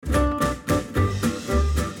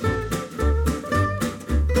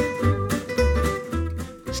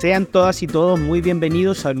Sean todas y todos muy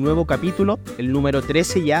bienvenidos al nuevo capítulo, el número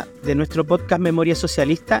 13 ya, de nuestro podcast Memoria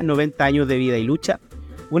Socialista, 90 años de vida y lucha,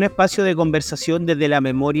 un espacio de conversación desde la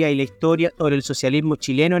memoria y la historia sobre el socialismo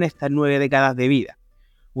chileno en estas 9 décadas de vida.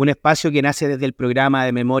 Un espacio que nace desde el programa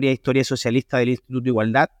de Memoria e Historia Socialista del Instituto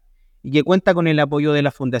Igualdad y que cuenta con el apoyo de la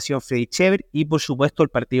Fundación Friedrich Ebert y, por supuesto, el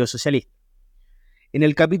Partido Socialista. En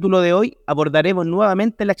el capítulo de hoy abordaremos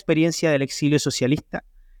nuevamente la experiencia del exilio socialista,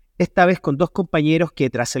 esta vez con dos compañeros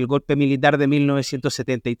que, tras el golpe militar de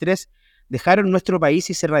 1973, dejaron nuestro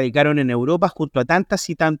país y se radicaron en Europa junto a tantas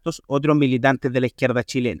y tantos otros militantes de la izquierda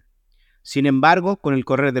chilena. Sin embargo, con el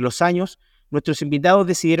correr de los años, nuestros invitados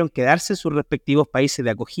decidieron quedarse en sus respectivos países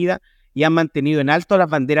de acogida y han mantenido en alto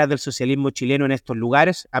las banderas del socialismo chileno en estos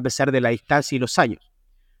lugares, a pesar de la distancia y los años.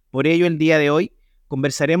 Por ello, el día de hoy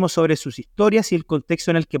conversaremos sobre sus historias y el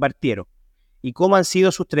contexto en el que partieron, y cómo han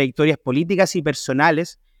sido sus trayectorias políticas y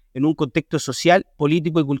personales en un contexto social,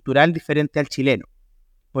 político y cultural diferente al chileno.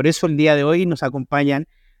 Por eso el día de hoy nos acompañan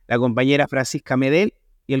la compañera Francisca Medel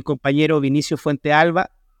y el compañero Vinicio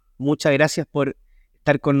Fuentealba. Muchas gracias por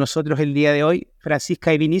estar con nosotros el día de hoy,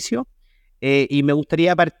 Francisca y Vinicio. Y me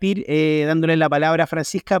gustaría partir dándole la palabra a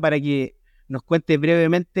Francisca para que nos cuente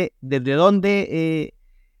brevemente desde dónde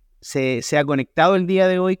se ha conectado el día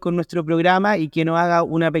de hoy con nuestro programa y que nos haga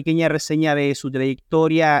una pequeña reseña de su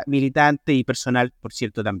trayectoria militante y personal, por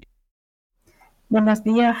cierto, también. Buenos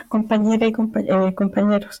días, compañeras y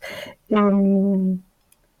compañeros.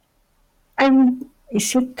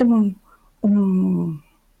 Hiciste un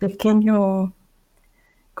pequeño,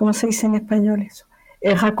 ¿cómo se dice en español eso?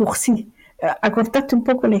 Raccourci. Acortaste un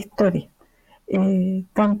poco la historia.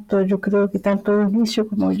 Yo creo que tanto Vinicio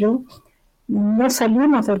como yo no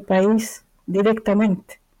salimos del país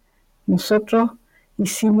directamente. Nosotros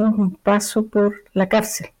hicimos un paso por la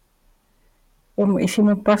cárcel,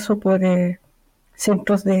 hicimos un paso por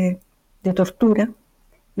centros de tortura,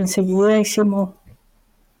 y enseguida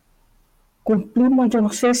cumplimos, yo no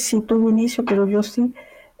sé si tuve inicio, pero yo sí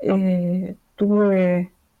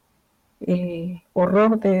tuve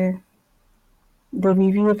horror de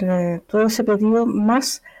vivir todo ese periodo,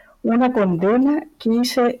 más una condena que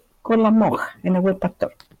hice con la monja en el Buen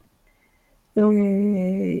Pastor.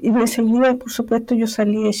 Y enseguida, por supuesto, yo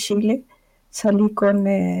salí de Chile, salí con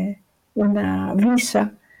una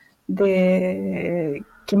visa que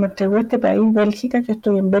me entregó este país, Bélgica. Yo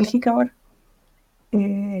estoy en Bélgica ahora.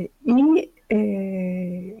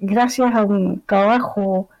 Gracias a un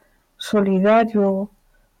trabajo solidario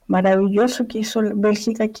maravilloso que hizo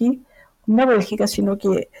Bélgica aquí, no Bélgica, sino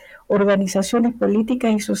que organizaciones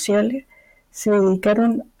políticas y sociales se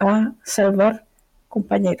dedicaron a salvar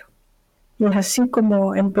compañeros. Y es así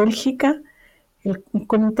como en Bélgica, un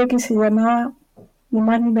comité que se llamaba ni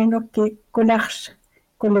más ni menos que COLARCH,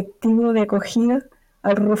 Colectivo de Acogida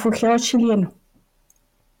al Refugiado Chileno.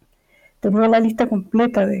 Tenía la lista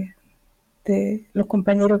completa de los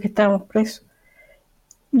compañeros que estábamos presos.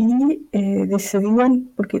 Y decidían,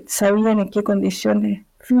 porque sabían en qué condiciones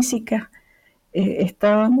físicas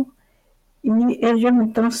estábamos, y ellos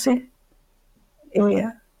entonces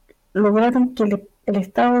lograron que el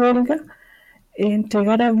Estado belga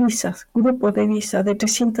entregara visas, grupos de visas, de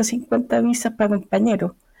 350 visas para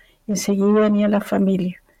compañeros. Enseguida venía la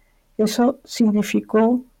familia. Eso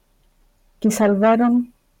significó que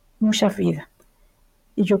salvaron muchas vidas.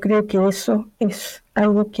 Y yo creo que eso es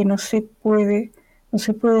algo que no se puede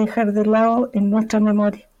dejar de lado en nuestra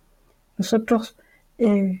memoria. Nosotros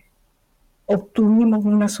obtuvimos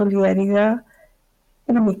una solidaridad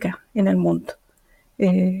única en el mundo.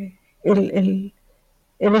 El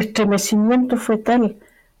estremecimiento fue tal,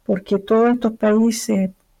 porque todos estos países,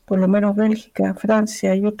 por lo menos Bélgica,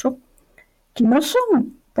 Francia y otros, que no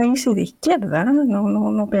son países de izquierda,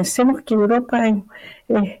 no pensemos que Europa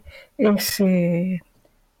es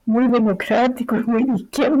muy democrático, es muy de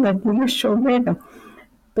izquierda, ni mucho menos,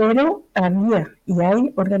 pero había y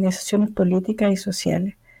hay organizaciones políticas y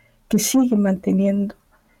sociales que siguen manteniendo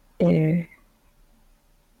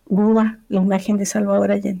viva la imagen de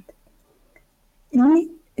Salvador Allende.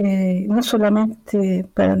 Y no solamente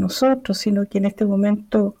para nosotros, sino que en este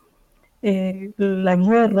momento la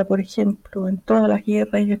guerra, por ejemplo, en todas las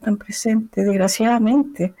guerras ellos están presentes,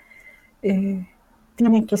 desgraciadamente.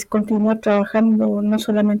 Tienen que continuar trabajando no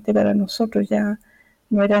solamente para nosotros, ya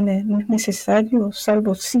no es necesario,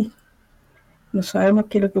 salvo sí. No sabemos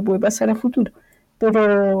qué es lo que puede pasar a futuro.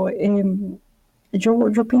 Pero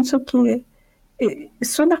yo pienso que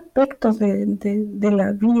son aspectos de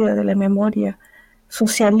la vida, de la memoria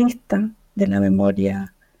socialista, de la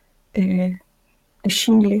memoria de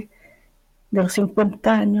Chile, de los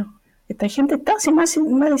 50 años, Esta gente está hace más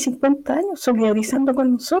de 50 años solidarizando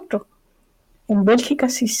con nosotros. En Bélgica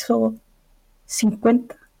se hizo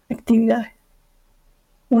 50 actividades,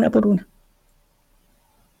 una por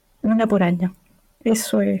año.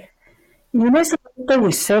 Eso es. Y en ese momento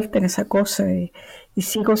muy cerca en esa cosa, y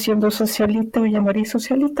sigo siendo socialista, me llamaré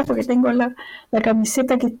socialista porque tengo la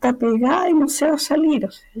camiseta que está pegada y no se va a salir.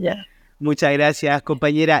 O sea, ya. Muchas gracias,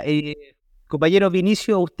 compañera. Compañero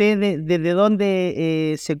Vinicio, ¿usted desde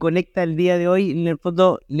dónde se conecta el día de hoy? En el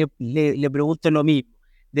fondo le pregunto lo mismo.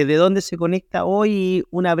 ¿Desde dónde se conecta hoy? Y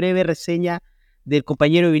una breve reseña del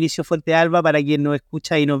compañero Vinicio Fuentealba para quien nos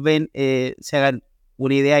escucha y nos ven, se hagan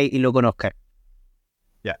una idea y lo conozcan.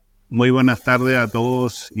 Ya. Muy buenas tardes a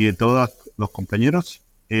todos y a todas los compañeros.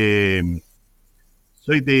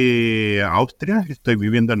 Soy de Austria, estoy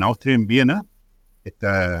viviendo en Austria, en Viena,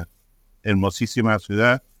 esta hermosísima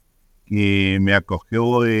ciudad que me acogió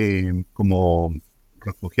como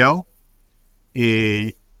refugiado.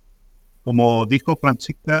 Como dijo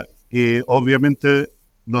Francisca, obviamente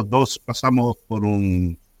los dos pasamos por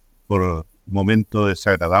un momento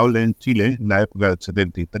desagradable en Chile, en la época del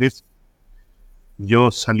 73.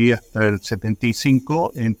 Yo salí hasta el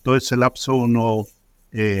 75, en todo ese lapso uno,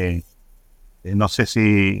 no sé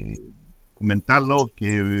si comentarlo,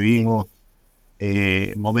 que vivimos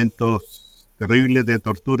momentos terribles de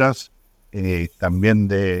torturas, también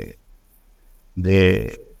de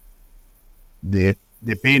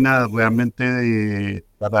pena realmente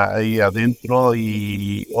para ahí adentro,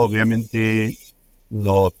 y obviamente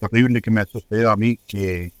lo terrible que me ha sucedido a mí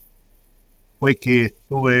que fue que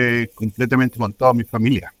estuve completamente con toda mi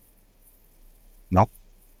familia, ¿no?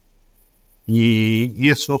 Y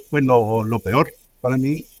eso fue lo peor para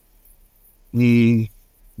mí. Y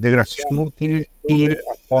desgraciadamente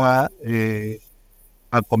hasta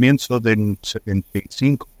al comienzo del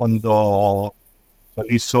 75, cuando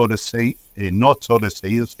salí no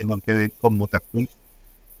sobreseído, sino que con mutación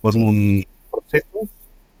por un proceso,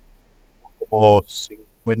 como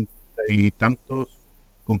 50 y tantos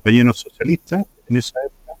compañeros socialistas en esa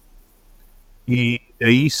época, y de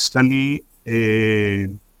ahí salí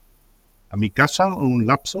a mi casa un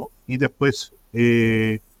lapso, y después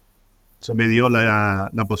se me dio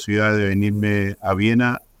la posibilidad de venirme a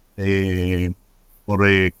Viena por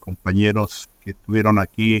compañeros que estuvieron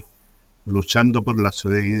aquí luchando por la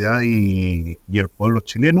solidaridad y el pueblo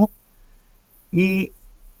chileno, y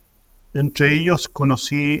entre ellos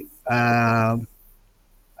conocí a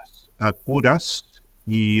curas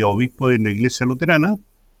y obispos de la iglesia luterana,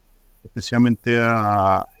 especialmente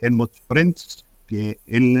a Helmut Frenz, que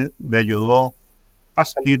él me ayudó a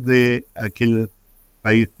salir de aquel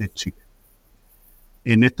país de Chile.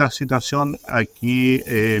 En esta situación, aquí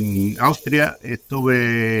en Austria,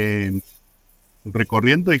 estuve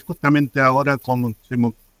recorriendo, y justamente ahora, como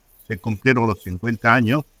se cumplieron los 50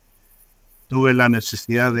 años, tuve la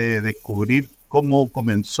necesidad de descubrir cómo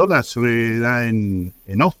comenzó la solidaridad en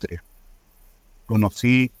Austria.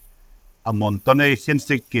 Conocí a montones de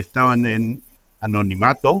gente que estaban en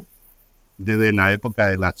anonimato desde la época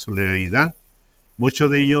de la solidaridad. Muchos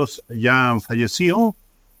de ellos ya han fallecido,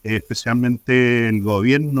 especialmente el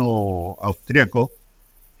gobierno austriaco,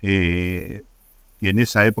 que en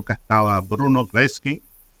esa época estaba Bruno Kreisky,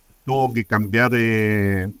 tuvo que cambiar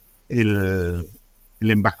el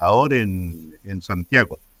embajador en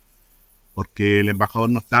Santiago, porque el embajador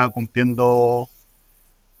no estaba cumpliendo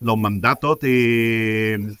los mandatos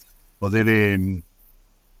de poder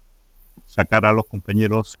sacar a los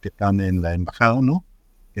compañeros que están en la embajada, ¿no?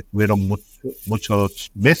 Que estuvieron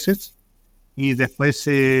muchos meses, y después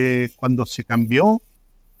cuando se cambió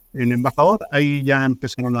el embajador, ahí ya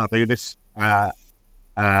empezaron a regresar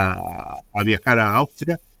a viajar a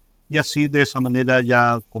Austria, y así de esa manera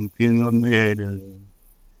ya cumplieron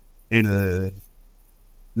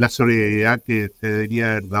la solidaridad que se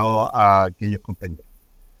debería haber dado a aquellos compañeros.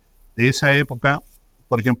 De esa época,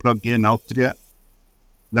 por ejemplo, aquí en Austria,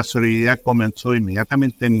 la solidaridad comenzó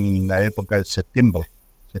inmediatamente en la época de septiembre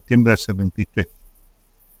del 73.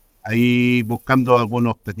 Ahí buscando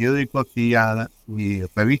algunos periódicos y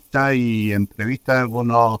revistas y entrevistas de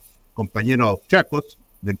algunos compañeros austriacos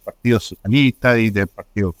del Partido Socialista y del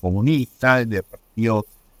Partido Comunista y del partido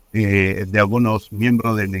de algunos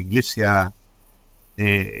miembros de la Iglesia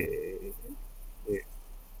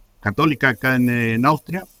católica acá en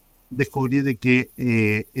Austria, descubrí de que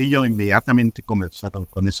ellos inmediatamente comenzaron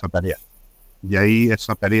con esa tarea. Y ahí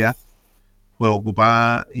esa tarea fue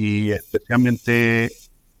ocupada, y especialmente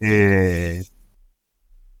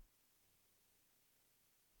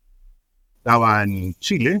estaba en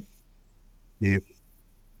Chile, que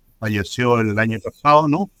falleció el año pasado,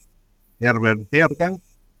 ¿no? Herbert Bergan,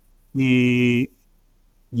 y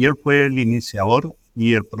él fue el iniciador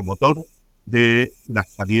y el promotor de la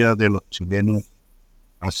salida de los chilenos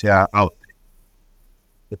hacia Austria.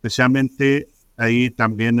 Especialmente ahí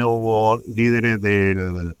también hubo líderes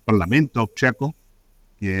del Parlamento austriaco,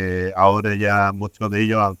 que ahora ya muchos de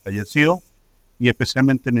ellos han fallecido, y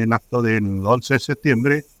especialmente en el acto del 11 de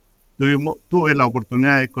septiembre tuve la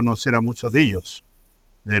oportunidad de conocer a muchos de ellos,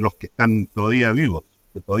 de los que están todavía vivos,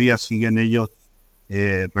 que todavía siguen ellos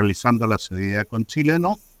realizando la solidaridad con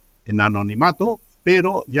chilenos en anonimato,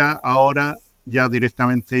 pero ya ahora ya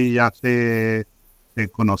directamente ya se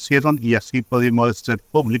conocieron y así pudimos hacer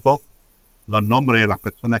públicos los nombres de las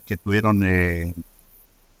personas que estuvieron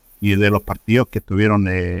y de los partidos que estuvieron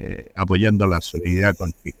apoyando la solidaridad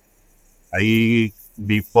con Chile. Ahí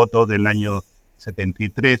vi fotos del año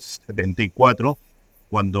 73, 74,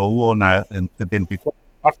 cuando hubo en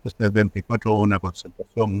 74 hubo una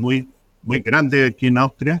concentración muy grande aquí en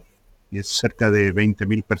Austria, y cerca de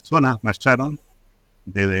 20.000 personas marcharon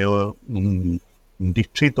desde un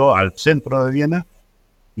distrito al centro de Viena,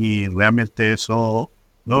 y realmente eso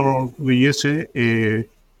no nos orgullece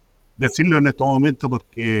decirlo en estos momentos,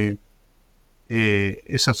 porque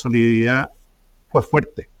esa solidaridad fue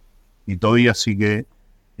fuerte y todavía sigue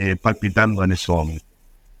palpitando en ese momento.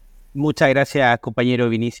 Muchas gracias, compañero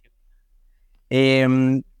Vinicio.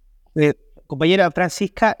 Compañera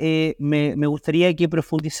Francisca, me gustaría que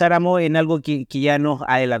profundizáramos en algo que ya nos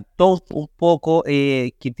adelantó un poco,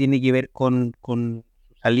 que tiene que ver con su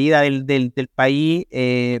salida del país,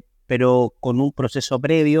 pero con un proceso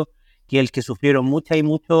previo, que es el que sufrieron muchas y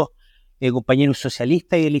muchos compañeros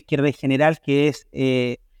socialistas y de la izquierda en general, que es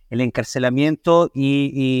el encarcelamiento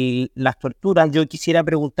y las torturas. Yo quisiera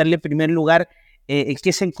preguntarle en primer lugar, ¿en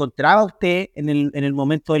qué se encontraba usted en el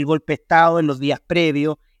momento del golpe de Estado, en los días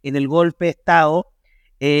previos, en el golpe de Estado?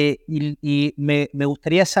 Y me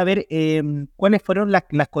gustaría saber cuáles fueron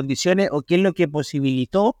las condiciones o qué es lo que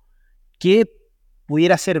posibilitó que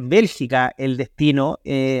pudiera ser Bélgica el destino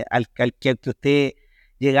al que usted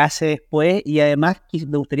llegase después, y además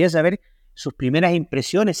me gustaría saber sus primeras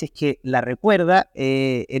impresiones, si es que la recuerda,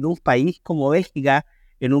 en un país como Bélgica,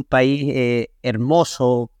 en un país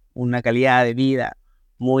hermoso, una calidad de vida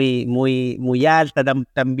muy alta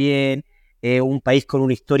también, un país con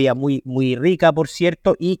una historia muy rica, por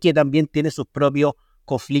cierto, y que también tiene sus propios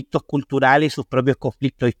conflictos culturales y sus propios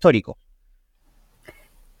conflictos históricos.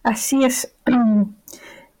 Así es.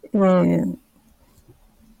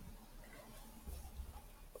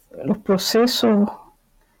 Los procesos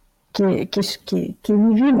que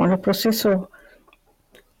vivimos, los procesos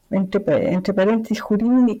entre paréntesis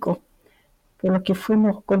jurídicos por los que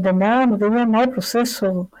fuimos condenados, no debían haber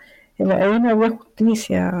procesos, ahí no había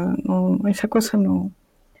justicia, no, esa cosa no,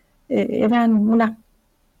 eran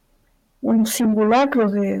unos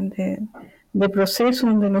simulacros de procesos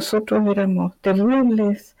donde nosotros éramos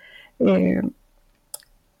terribles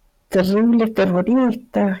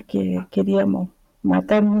terroristas que queríamos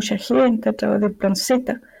matar mucha gente a través del plan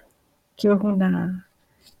Z, que es una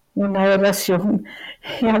aberración,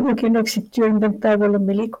 algo que no existió, inventado por los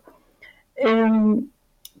milicos.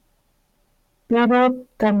 Pero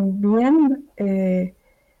también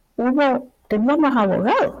teníamos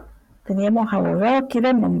abogados que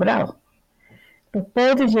eran nombrados. Los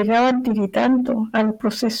pobres llegaban tiritando a los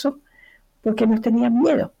procesos porque no tenían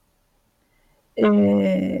miedo.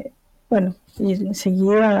 Bueno, y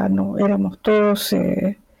enseguida éramos todos,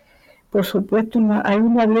 por supuesto, ahí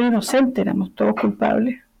no había inocente, éramos todos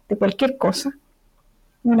culpables de cualquier cosa,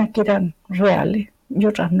 unas que eran reales y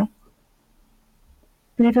otras no.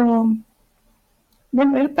 Pero,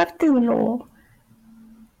 bueno, era parte de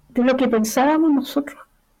lo que pensábamos nosotros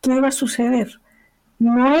que iba a suceder.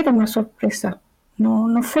 No era una sorpresa,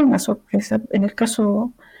 no fue una sorpresa. En el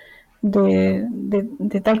caso de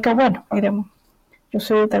Talcahuano, yo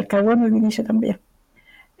soy de Talcahuano y Vinicio también.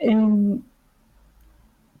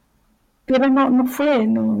 Pero no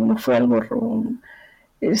fue algo.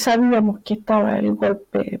 Sabíamos que estaba el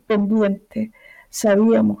golpe pendiente,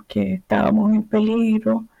 sabíamos que estábamos en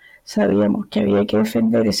peligro, sabíamos que había que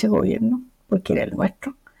defender ese gobierno, porque era el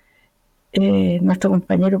nuestro. Nuestro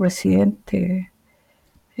compañero presidente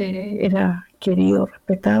era querido,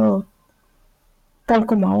 respetado, tal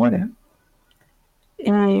como ahora.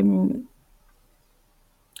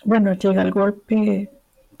 Bueno, llega el golpe,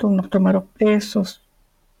 nos tomaron presos,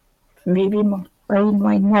 vivimos, ahí no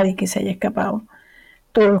hay nadie que se haya escapado.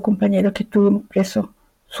 Todos los compañeros que estuvimos presos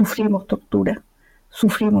sufrimos tortura,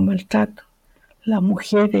 sufrimos maltrato. Las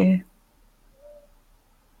mujeres,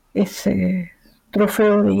 ese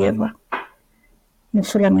trofeo de guerra, no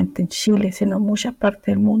solamente en Chile, sino en muchas partes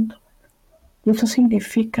del mundo. Y eso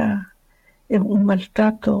significa un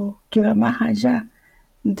maltrato que va más allá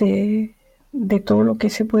de todo lo que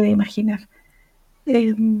se puede imaginar.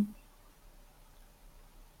 En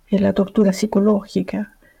la tortura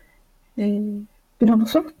psicológica. Pero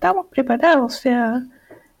nosotros estamos preparados, o sea,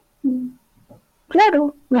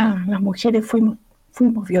 claro, las mujeres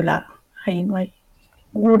fuimos violadas. Ahí no hay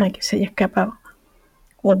una que se haya escapado,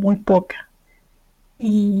 o muy poca.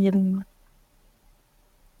 Y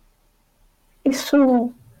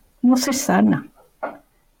eso no se sana.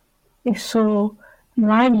 Eso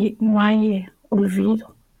no hay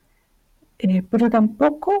olvido. Pero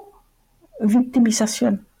tampoco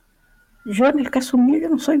victimización. Yo en el caso mío, yo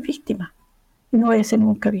no soy víctima. Y no voy a ser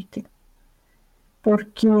nunca víctima.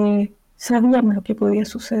 Porque sabíamos lo que podía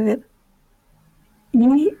suceder.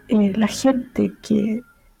 Y la gente que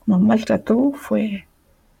nos maltrató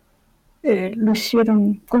lo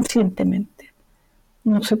hicieron conscientemente.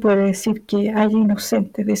 No se puede decir que hay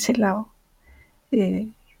inocentes de ese lado.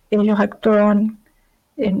 Ellos actuaban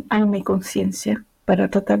en alma y conciencia para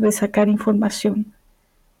tratar de sacar información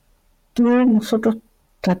que nosotros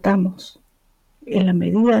tratamos, en la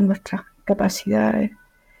medida de nuestras capacidades,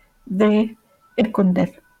 de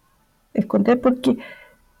esconder. Esconder porque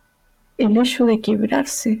el hecho de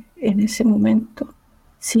quebrarse en ese momento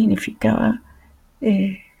significaba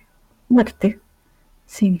muerte,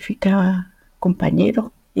 significaba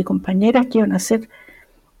compañeros y compañeras que iban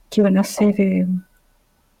a ser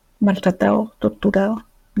maltratados, torturados,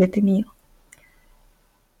 detenidos.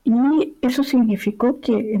 Y eso significó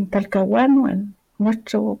que en Talcahuano, en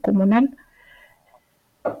nuestro comunal,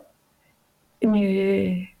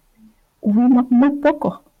 hubimos muy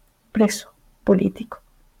pocos presos políticos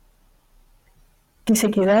que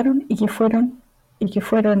se quedaron y que fueron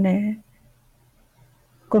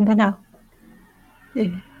condenados,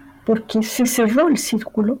 porque se cerró el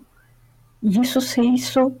círculo y eso se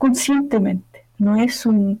hizo conscientemente. No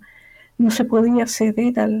se podía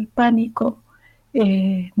ceder al pánico.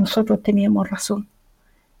 Nosotros teníamos razón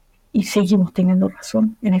y seguimos teniendo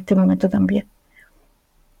razón en este momento también,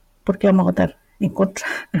 porque vamos a votar en contra.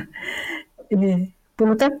 Por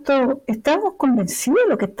lo tanto, estábamos convencidos de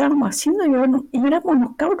lo que estábamos haciendo y éramos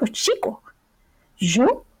unos cabros chicos.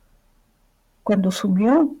 Yo, cuando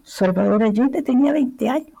asumió Salvador Allende, tenía 20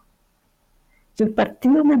 años y el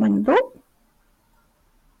partido me mandó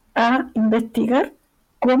a investigar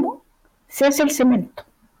cómo se hace el cemento.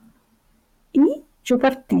 Y yo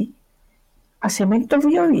partí a Cemento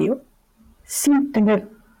Bío Bío sin tener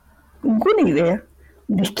ninguna idea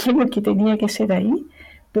de qué es lo que tenía que hacer ahí,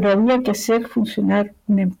 pero había que hacer funcionar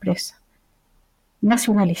una empresa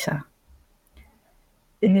nacionalizada,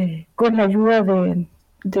 con la ayuda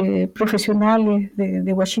de profesionales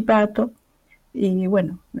de Huachipato, y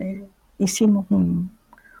bueno, hicimos un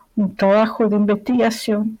trabajo de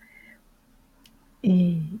investigación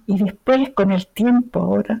y después, con el tiempo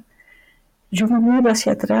ahora, yo me miro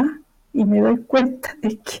hacia atrás y me doy cuenta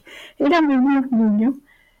de que éramos unos niños,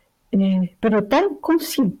 pero tan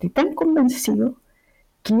conscientes, tan convencidos,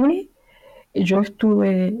 que yo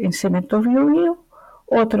estuve en Cemento Bío Bío,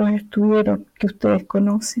 otros estuvieron, que ustedes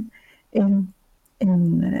conocen, en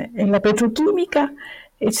la petroquímica,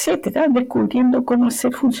 etcétera, descubriendo cómo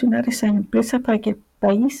hacer funcionar esas empresas para que el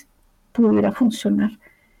país pudiera funcionar.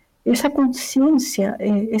 Esa conciencia,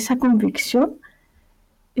 esa convicción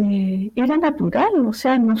era natural, o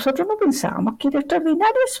sea, nosotros no pensábamos que era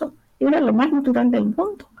extraordinario eso, era lo más natural del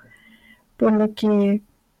mundo, por lo que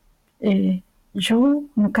yo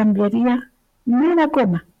no cambiaría ni una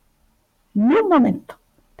coma, ni un momento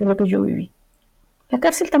de lo que yo viví. La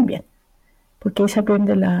cárcel también, porque ahí se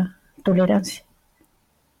aprende la tolerancia.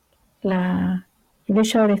 El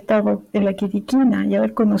hecho de haber estado en la Quiriquina y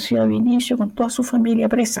haber conocido a Vinicio con toda su familia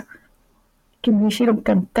presa, que me hicieron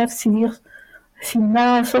cantar sin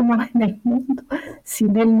nada somos en el mundo,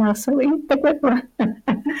 sin él nada somos, ¿te acuerdas?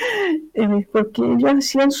 Porque ellos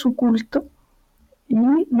hacían su culto y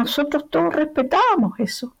nosotros todos respetábamos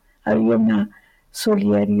eso. Había una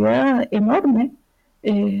solidaridad enorme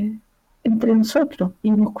entre nosotros y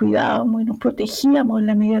nos cuidábamos y nos protegíamos en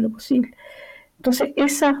la medida de lo posible. Entonces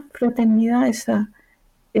esa fraternidad,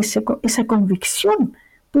 esa convicción,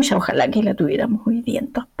 pues ojalá que la tuviéramos hoy día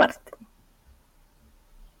en todas partes.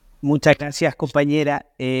 Muchas gracias, compañera.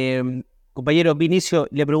 Compañero Vinicio,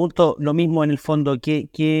 le pregunto lo mismo en el fondo.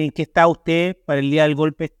 ¿Qué está usted para el día del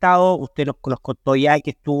golpe de Estado? Usted nos contó ya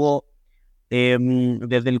que estuvo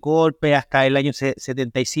desde el golpe hasta el año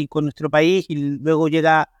 75 en nuestro país y luego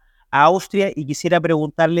llega a Austria, y quisiera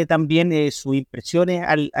preguntarle también sus impresiones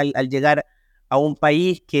al llegar a un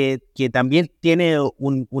país que también tiene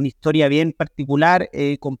una historia bien particular,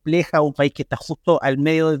 compleja, un país que está justo al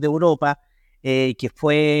medio de Europa, que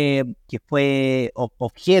fue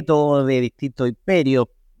objeto de distintos imperios,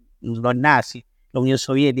 los nazis, la Unión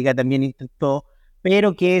Soviética también intentó,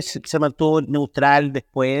 pero que se mantuvo neutral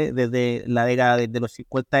después, desde la década de los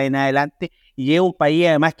 50 en adelante, y es un país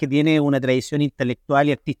además que tiene una tradición intelectual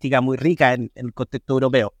y artística muy rica en el contexto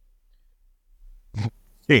europeo.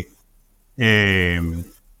 Sí.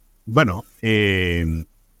 Bueno,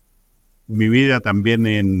 mi vida también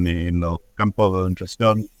en los campos de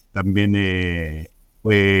concentración también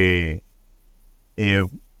fue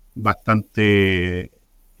bastante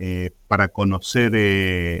para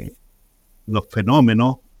conocer los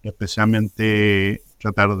fenómenos, especialmente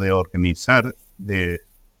tratar de organizar, de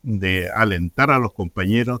alentar a los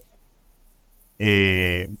compañeros.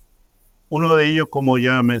 Uno de ellos, como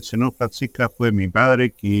ya mencionó Francisca, fue mi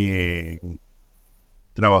padre, que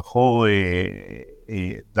trabajó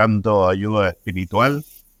dando ayuda espiritual,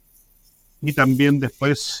 y también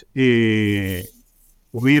después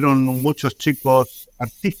hubieron muchos chicos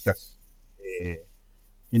artistas,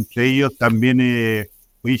 entre ellos también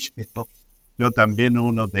fui yo también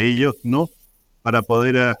uno de ellos, ¿no? Para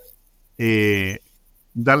poder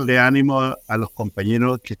darle ánimo a los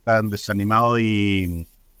compañeros que estaban desanimados y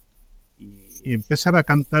empezar a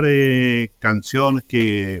cantar canciones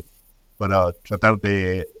que para tratar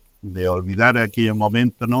de olvidar aquellos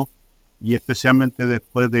momentos, ¿no? Y especialmente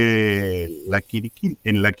después de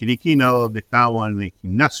en la Quiriquina, donde estábamos en el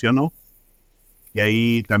gimnasio, ¿no? Y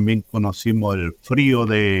ahí también conocimos el frío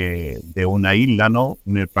de una isla, ¿no?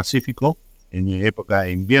 En el Pacífico, en época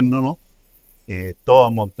de invierno, ¿no? Todo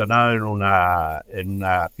amontonado en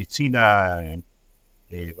una piscina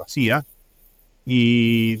vacía.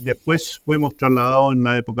 Y después fuimos trasladados en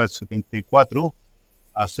la época del 74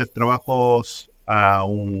 a hacer trabajos a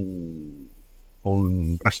un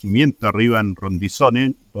regimiento arriba en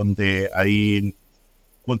Rondizones, donde ahí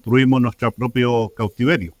construimos nuestro propio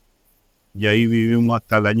cautiverio. Y ahí vivimos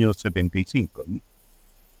hasta el año 75, ¿no?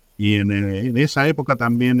 Y en esa época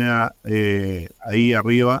también, ahí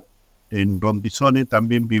arriba, en Rondizones,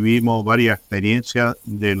 también vivimos varias experiencias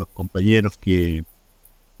de los compañeros que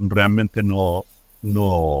realmente no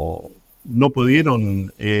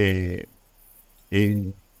pudieron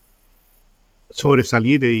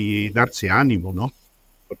sobresalir y darse ánimo, ¿no?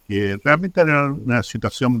 Porque realmente era una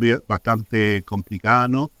situación bastante complicada,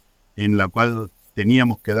 ¿no? En la cual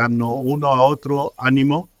teníamos que darnos uno a otro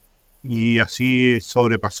ánimo y así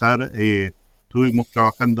sobrepasar. Estuvimos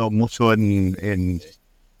trabajando mucho en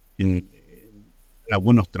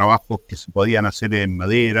algunos trabajos que se podían hacer en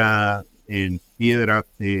madera, en piedras,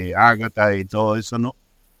 ágata y todo eso, ¿no?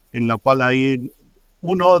 En la cual ahí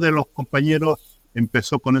uno de los compañeros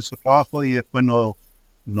empezó con esos trabajos y después nos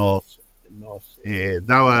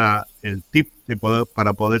daba el tip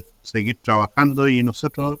para poder seguir trabajando, y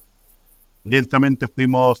nosotros lentamente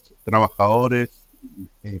fuimos trabajadores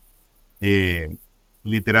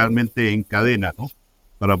literalmente en cadena, ¿no?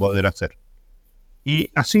 Para poder hacer.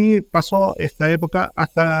 Y así pasó esta época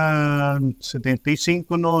hasta el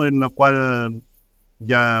 75, ¿no? En la cual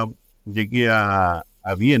ya llegué a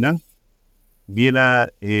Viena. Viena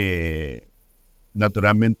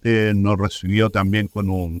naturalmente nos recibió también con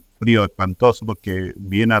un frío espantoso, porque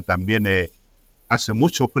Viena también hace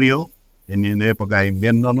mucho frío en época de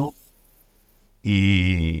invierno, ¿no?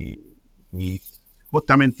 Y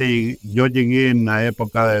justamente yo llegué en la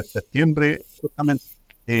época de septiembre, justamente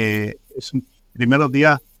esos primeros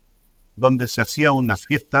días donde se hacía una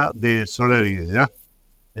fiesta de solidaridad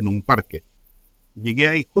en un parque. Llegué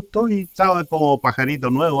ahí justo y estaba como pajarito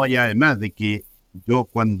nuevo allá, además de que yo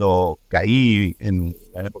cuando caí en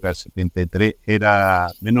la época del 73 era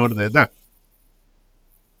menor de edad.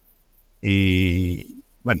 Y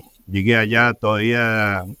bueno, llegué allá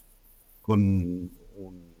todavía con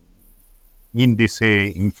un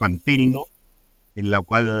índice infantil, ¿no? En la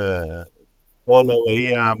cual todo lo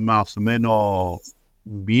veía más o menos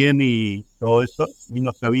bien y todo eso, y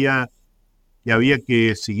no sabía que había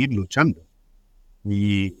que seguir luchando.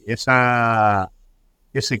 Y ese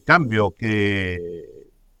cambio que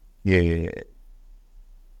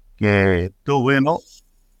tuve, ¿no?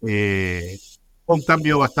 Fue un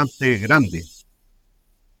cambio bastante grande.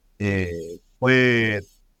 Fue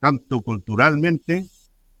tanto culturalmente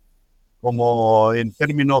como en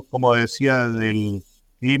términos, como decía, del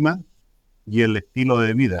clima y el estilo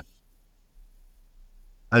de vida.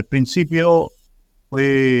 Al principio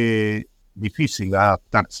fue difícil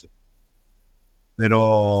adaptarse,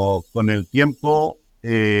 pero con el tiempo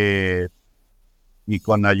y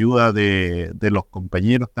con ayuda de los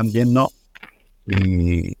compañeros también, ¿no?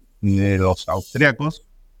 y de los austriacos,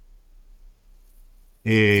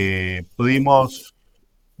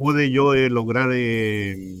 pude yo lograr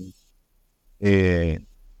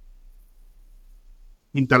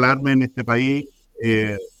instalarme en este país,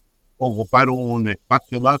 ocupar un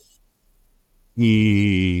espacio más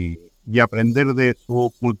y aprender de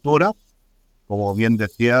su cultura. Como bien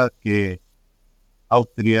decía, que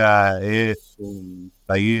Austria es un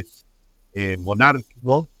país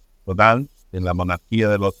monárquico, total, en la monarquía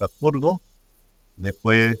de los Habsburgo.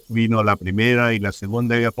 Después vino la Primera y la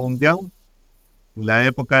Segunda Guerra Mundial. En la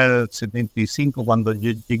época del 75, cuando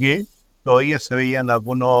yo llegué, todavía se veían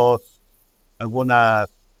algunas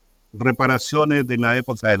reparaciones de la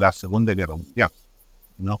época de la Segunda Guerra Mundial,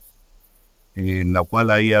 ¿no? En la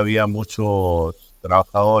cual ahí había muchos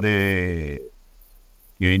trabajadores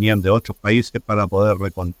que venían de otros países para poder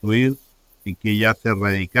reconstruir y que ya se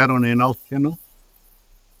radicaron en Austria, ¿no?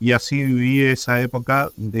 Y así viví esa época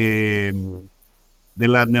de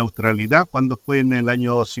la neutralidad, cuando fue en el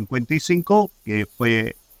año 55, que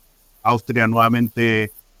fue Austria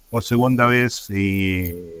nuevamente por segunda vez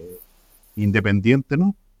independiente,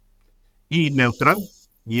 ¿no? Y neutral,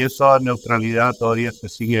 y esa neutralidad todavía se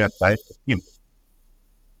sigue hasta este tiempo.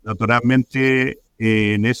 Naturalmente,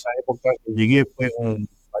 en esa época que llegué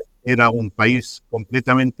era un país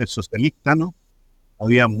completamente socialista, ¿no?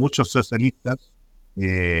 Había muchos socialistas,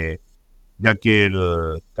 ya que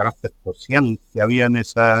el carácter social que había en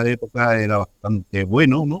esa época era bastante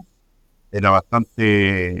bueno, ¿no? Era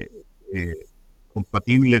bastante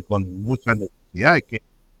compatible con muchas necesidades que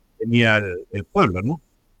tenía el pueblo, ¿no?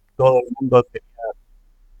 Todo el mundo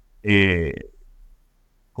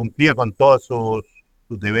cumplía con todos sus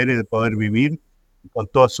deberes de poder vivir, con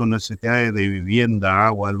todas sus necesidades de vivienda,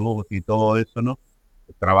 agua, luz y todo eso, ¿no?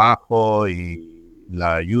 El trabajo y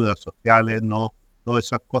las ayudas sociales, ¿no? Todas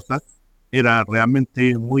esas cosas. Era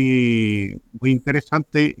realmente muy, muy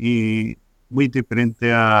interesante y muy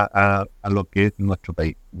diferente a lo que es nuestro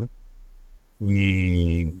país, ¿no?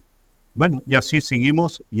 Y bueno, y así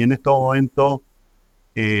seguimos, y en estos momentos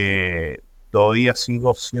todavía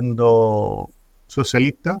sigo siendo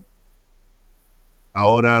socialista.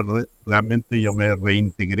 Ahora realmente yo me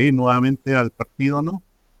reintegré nuevamente al partido, ¿no?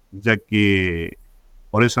 Ya que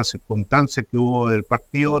por esas circunstancias que hubo del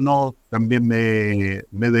partido, no, también me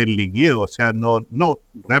desligué, o sea,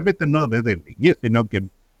 realmente no me desligué, sino que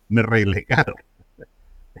me relegaron.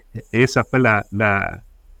 Esa fue la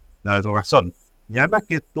razón. Y además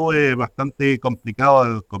que estuve bastante complicado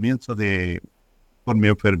al comienzo por mi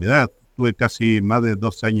enfermedad. Tuve casi más de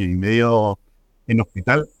 2 años y medio en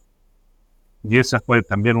hospital, y esa fue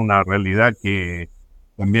también una realidad que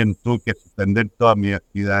también tuve que suspender todas mis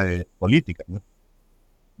actividades políticas, ¿no?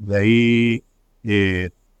 De ahí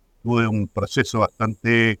tuve un proceso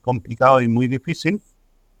bastante complicado y muy difícil,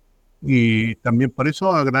 y también por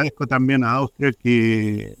eso agradezco también a Austria,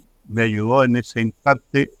 que me ayudó en ese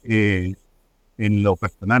instante en lo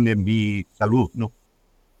personal, en mi salud, ¿no?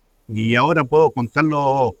 Y ahora puedo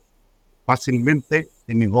contarlo fácilmente,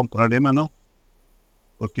 sin ningún problema, ¿no?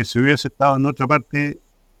 Porque si hubiese estado en otra parte,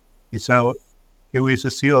 quizá que hubiese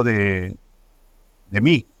sido de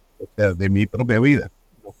mí, o sea, de mi propia vida,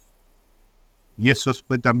 ¿no? Y eso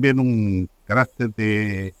fue también un carácter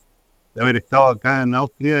de haber estado acá en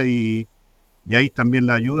Austria, y ahí también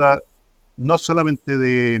la ayuda, no solamente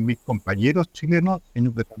de mis compañeros chilenos,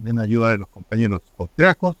 sino que también ayuda de los compañeros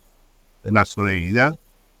austriacos, de la solidaridad,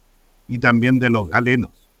 y también de los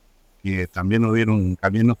galenos, que también hubieron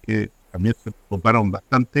caminos que también se preocuparon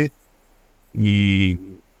bastante. Y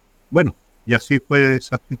bueno, y así fue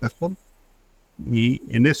esa situación. Y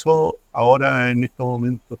en eso, ahora en estos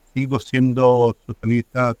momentos, sigo siendo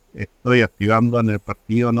socialista, estoy activando en el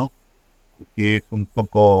partido, ¿no? Que es un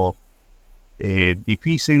poco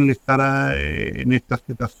difícil estar en esta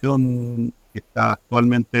situación que está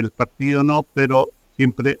actualmente el partido, ¿no? Pero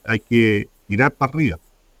siempre hay que mirar para arriba,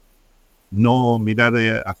 no mirar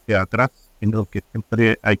hacia atrás, sino que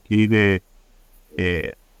siempre hay que ir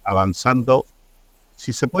avanzando.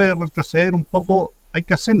 Si se puede retroceder un poco, hay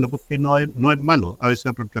que hacerlo, porque no es malo a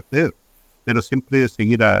veces retroceder, pero siempre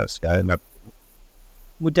seguir hacia adelante.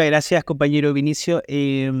 Muchas gracias, compañero Vinicio.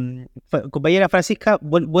 Compañera Francisca,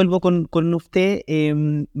 vuelvo con usted.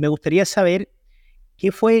 Me gustaría saber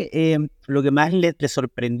qué fue lo que más le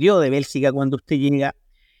sorprendió de Bélgica cuando usted llega,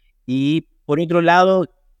 y por otro lado,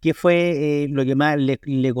 qué fue lo que más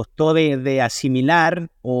le costó de asimilar,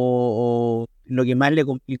 o lo que más le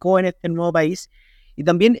complicó en este nuevo país. Y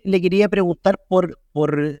también le quería preguntar por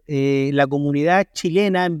la comunidad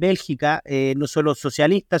chilena en Bélgica, no solo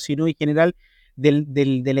socialista, sino en general,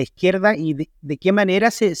 de la izquierda y de qué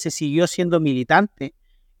manera se siguió siendo militante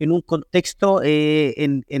en un contexto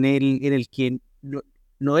en el que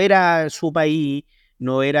no era su país,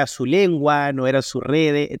 no era su lengua, no eran sus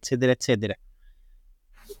redes, etcétera, etcétera.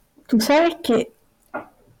 Tú sabes que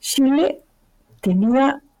Chile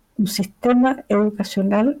tenía un sistema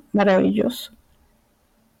educacional maravilloso.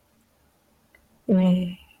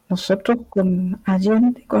 Nosotros con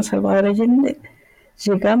Allende, con Salvador Allende,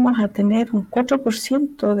 llegamos a tener un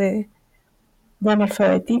 4% de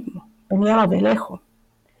analfabetismo. Veníamos de lejos.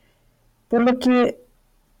 Por lo que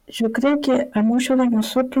yo creo que a muchos de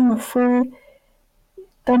nosotros nos fue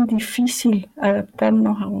tan difícil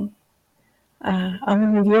adaptarnos a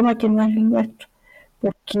un idioma que no es el nuestro,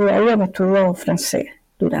 porque habíamos estudiado francés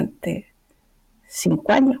durante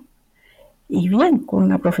 5 años, y bien, con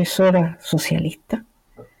una profesora socialista.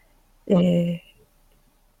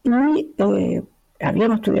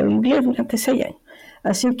 Habíamos estudiado inglés durante 6 años.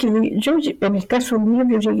 Así que yo, en el caso mío,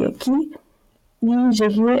 yo llegué aquí y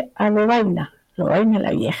llegué a Lovaina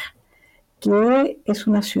la Vieja, que es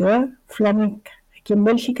una ciudad flamenca. Aquí en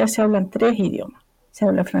Bélgica se hablan 3 idiomas. Se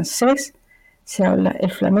habla francés, se habla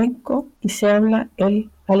el flamenco y se habla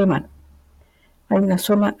el alemán. Hay una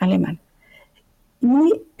zona alemana.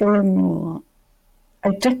 Y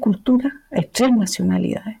hay 3 culturas, hay 3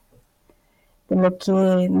 nacionalidades. Por lo que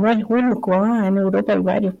no es único, en Europa hay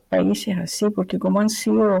varios países así, porque como han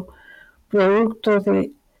sido productos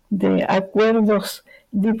de acuerdos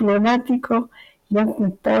diplomáticos y han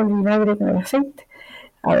juntado el vinagre con el aceite.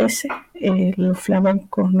 A veces los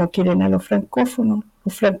flamencos no quieren a los francófonos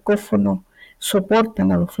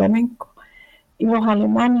soportan a los flamencos, y los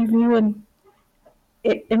alemanes viven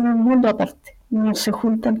en un mundo aparte, no se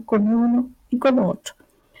juntan con uno y con otro.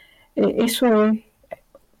 Eso es,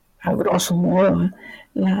 a grosso modo,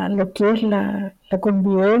 lo que es la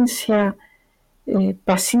convivencia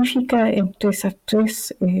pacífica entre esas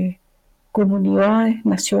 3 comunidades,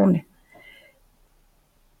 naciones.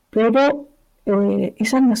 Pero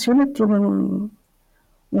esas naciones tienen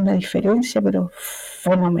una diferencia, pero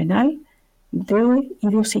fenomenal, de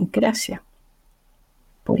idiosincrasia.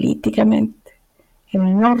 Políticamente, en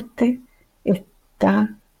el norte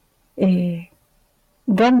está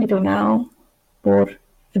gangrenado por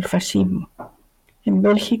el fascismo. En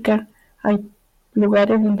Bélgica hay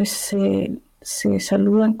lugares donde se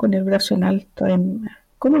saludan con el brazo en alto,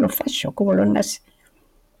 como los fachos, como los nazis.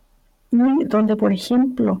 Y donde, por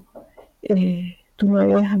ejemplo, tú me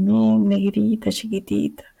ves a mí, negrita,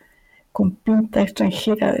 chiquitita, con pinta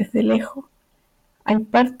extranjera desde lejos. Hay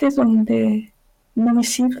partes donde no me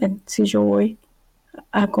sirven si yo voy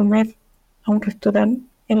a comer a un restaurante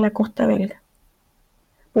en la costa belga,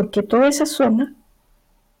 porque toda esa zona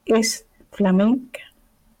es flamenca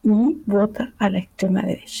y vota a la extrema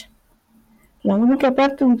derecha. La única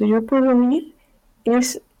parte donde yo puedo ir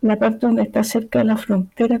es la parte donde está cerca de la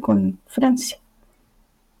frontera con Francia,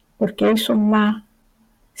 porque ahí son más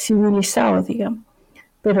civilizados, digamos.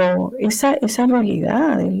 Pero esa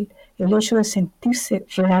realidad, el hecho de sentirse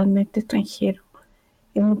realmente extranjero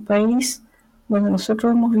en un país donde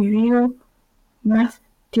nosotros hemos vivido más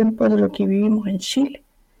tiempo de lo que vivimos en Chile.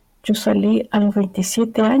 Yo salí a los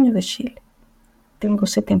 27 años de Chile, tengo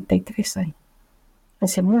 73 años.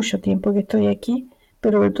 Hace mucho tiempo que estoy aquí,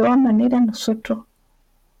 pero de todas maneras nosotros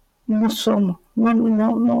no somos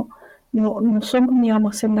ni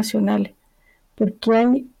vamos a ser nacionales, porque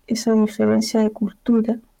hay esa diferencia de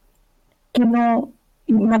cultura que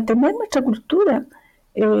y mantener nuestra cultura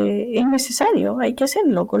es necesario, hay que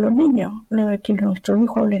hacerlo con los niños, que nuestros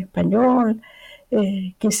hijos hablen español,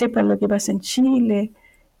 que sepan lo que pasa en Chile,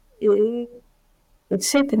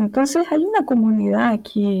 etcétera. Entonces hay una comunidad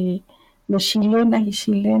aquí de chilenas y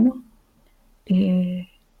chilenos que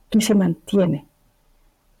se mantiene.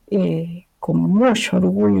 Con mucho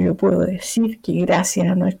orgullo yo puedo decir que gracias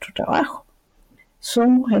a nuestro trabajo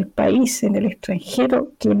somos el país en el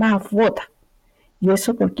extranjero que más vota, y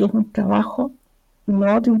eso porque es un trabajo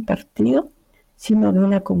no de un partido, sino de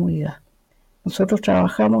una comunidad. Nosotros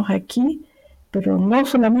trabajamos aquí, pero no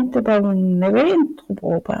solamente para un evento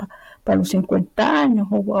o para los 50 años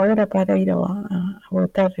o ahora para ir a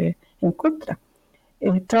votar en contra.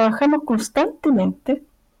 Trabajamos constantemente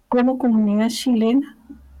como comunidad chilena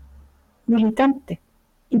militante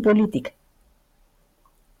y política.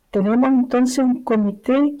 Tenemos entonces un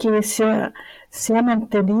comité que se ha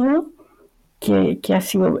mantenido, que ha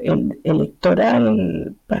sido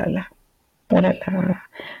electoral para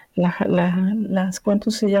las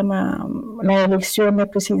 ¿cuánto se llama? Las elecciones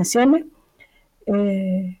presidenciales,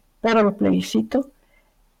 para los plebiscitos,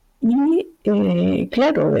 Y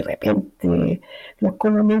claro, de repente los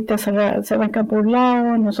comunistas se arrancan por un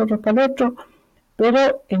lado, nosotros para el otro,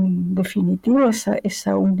 pero en definitiva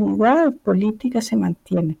esa unidad política se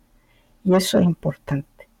mantiene y eso es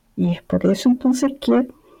importante. Y es por eso entonces que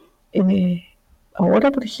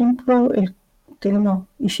ahora, por ejemplo,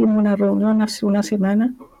 hicimos una reunión hace una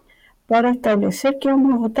semana para establecer que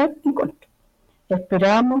vamos a votar en contra.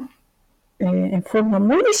 Esperamos en forma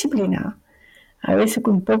muy disciplinada, a veces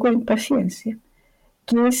con un poco de impaciencia,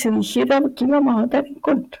 que se dijera que íbamos a votar en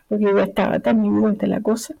contra, porque ya estaba tan evidente la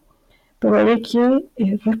cosa, pero había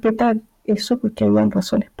que respetar eso porque habían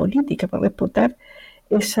razones políticas para respetar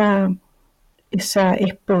esa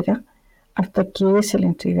espera hasta que se le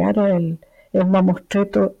entregara el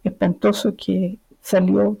mamostreto espantoso que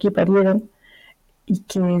salió, que parieron y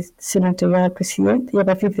que se le entregaba al presidente, y a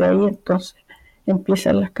partir de ahí entonces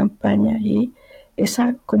empiezan las campañas y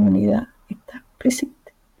esa comunidad está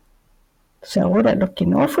presente. Entonces ahora los que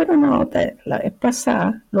no fueron a votar la vez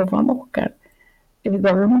pasada los vamos a buscar de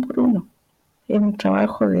uno por uno. Es un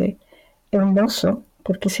trabajo hermoso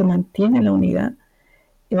porque se mantiene la unidad,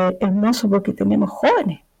 hermoso porque tenemos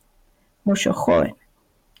jóvenes, muchos jóvenes.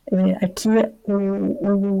 Aquí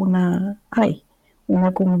hay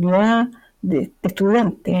una comunidad de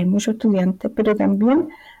estudiantes, hay muchos estudiantes, pero también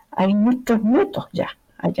hay muchos nietos ya.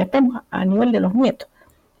 Allá estamos a nivel de los nietos.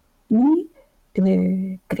 Y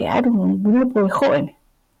crearon un grupo de jóvenes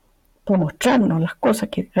para mostrarnos las cosas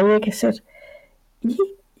que había que hacer. Y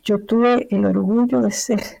yo tuve el orgullo de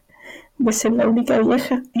ser la única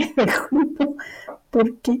vieja en el grupo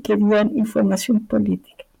porque querían información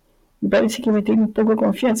política. Me parece que me tiene un poco de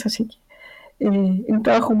confianza, así que un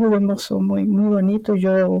trabajo muy hermoso, muy, muy bonito.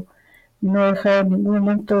 Yo no he dejado en ningún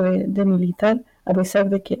momento de militar, a pesar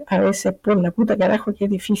de que a veces por la puta carajo que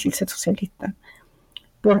es difícil ser socialista,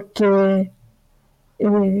 porque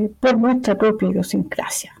por nuestra propia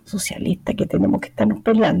idiosincrasia socialista que tenemos que estarnos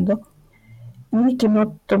peleando y que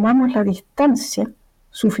no tomamos la distancia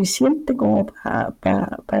suficiente como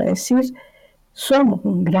para decir somos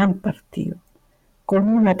un gran partido con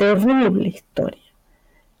una terrible historia,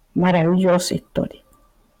 maravillosa historia,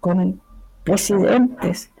 con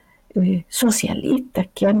presidentes socialistas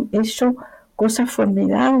que han hecho cosas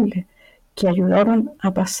formidables, que ayudaron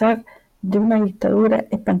a pasar de una dictadura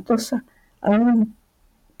espantosa a un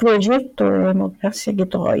proyecto de democracia que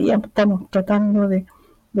todavía estamos tratando de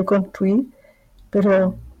construir,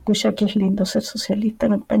 pero pucha que es lindo ser socialista,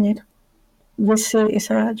 compañero. Y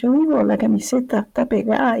yo digo, la camiseta está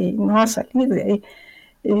pegada y no va a salir de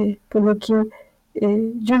ahí. Por lo que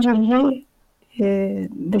yo llegué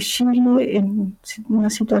de Chile en una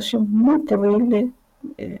situación muy terrible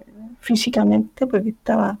físicamente, porque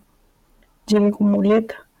llegué con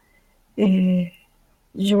muleta.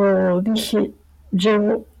 Yo dije,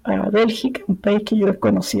 llego a Bélgica, un país que yo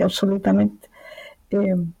desconocía absolutamente.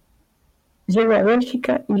 Llego a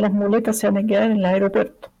Bélgica y las muletas se van a quedar en el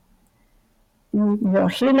aeropuerto. Y me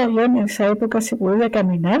bajé el avión, en esa época se podía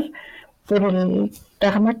caminar por el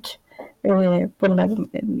tarmac, al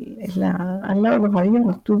lado de los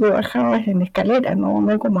aviones. Tú te bajabas en escalera,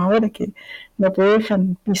 no como ahora que no te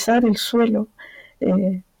dejan pisar el suelo.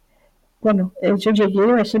 Yo llegué,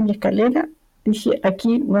 bajé en la escalera, dije,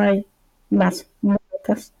 aquí no hay más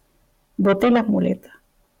muletas. Boté las muletas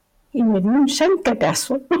y me di un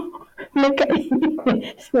chancacazo. Me caí,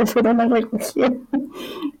 me fueron a recoger,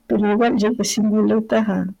 pero igual llegué sin muletas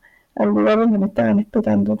al lugar donde me estaban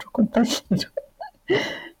esperando otros compañeros.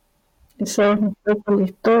 Esa es un poco la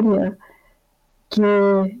historia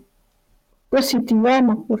que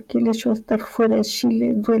positivamos, porque el hecho de estar fuera de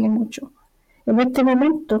Chile duele mucho. En este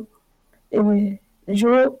momento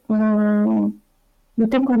yo no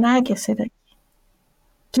tengo nada que hacer aquí.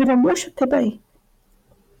 Quiero mucho este país.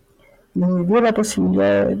 Me dio la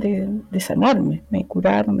posibilidad de sanarme, me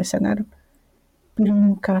curaron, me sanaron, pero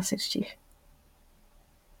nunca va a ser Chile.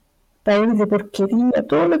 País de porquería,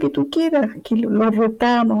 todo lo que tú quieras, que lo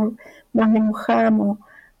retamos, nos enojamos,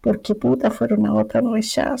 porque puta fueron a votar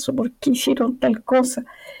rechazo, porque hicieron tal cosa,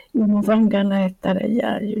 y nos dan ganas de estar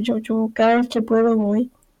allá. Yo cada vez que puedo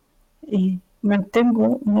voy y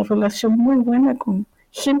mantengo una relación muy buena con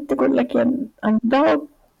gente con la que han andado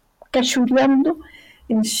cachureando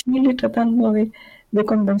en Chile, tratando de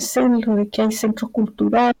convencerlo de que hay centros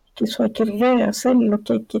culturales, que eso hay que rehacerlo,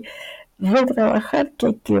 que hay que retrabajar, que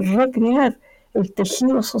hay que recrear el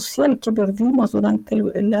tejido social que perdimos durante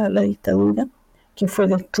la dictadura, que fue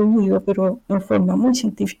destruido, pero en forma muy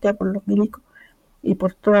científica por los milicos y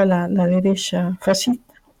por toda la derecha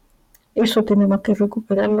fascista. Eso tenemos que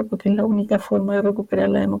recuperarlo porque es la única forma de recuperar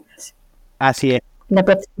la democracia. Así es. La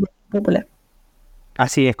participación popular.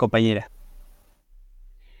 Así es, compañera.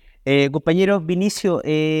 Compañero Vinicio,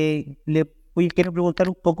 quiero preguntar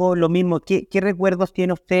un poco lo mismo. ¿Qué recuerdos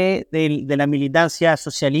tiene usted de la militancia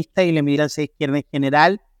socialista y la militancia de izquierda en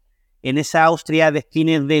general en esa Austria de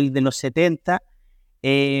fines de los 70?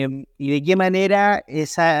 Y de qué manera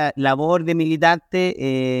esa labor de militante,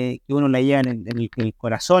 que uno la lleva en el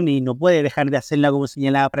corazón y no puede dejar de hacerla, como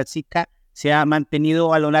señalaba Francisca, se ha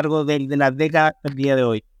mantenido a lo largo de las décadas hasta el día de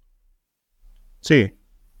hoy. Sí,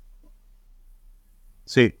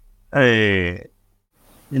 sí.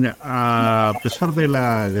 Mira, a pesar de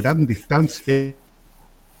la gran distancia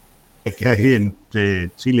que hay entre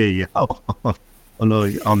Chile y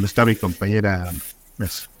donde está mi compañera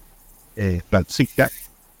Francisca,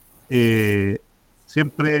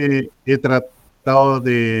 siempre he tratado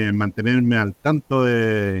de mantenerme al tanto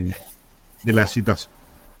de la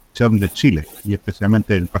situación de Chile y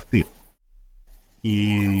especialmente del partido,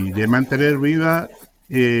 y de mantener viva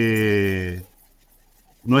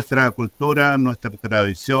nuestra cultura, nuestra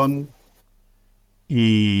tradición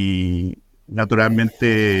y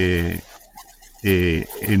naturalmente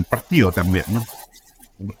el partido también, ¿no?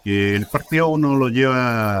 Porque el partido uno lo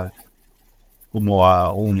lleva como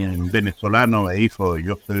a un venezolano me dijo: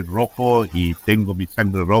 yo soy rojo y tengo mi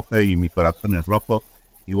sangre roja y mi corazón es rojo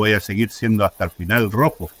y voy a seguir siendo hasta el final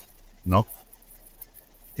rojo, ¿no?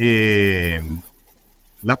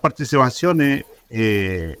 Las participaciones,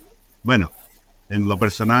 bueno, en lo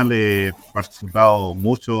personal he participado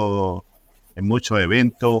mucho en muchos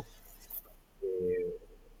eventos,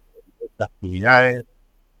 actividades,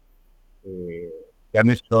 que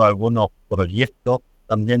han hecho algunos proyectos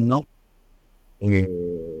también, ¿no?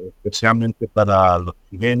 Especialmente para los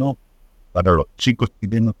chilenos, para los chicos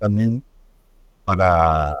chilenos también,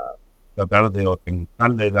 para tratar de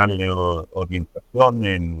orientarle, darle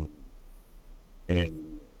orientación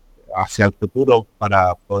hacia el futuro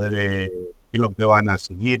para poder qué es lo que van a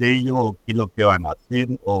seguir ellos, o qué es lo que van a hacer,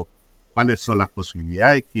 o cuáles son las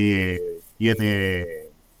posibilidades que tiene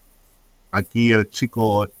aquí el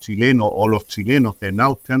chico chileno o los chilenos en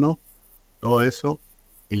Austria, ¿no? Todo eso.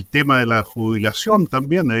 El tema de la jubilación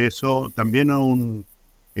también, eso también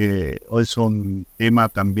es un tema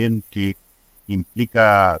también que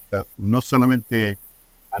implica no solamente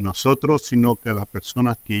a nosotros, sino que a las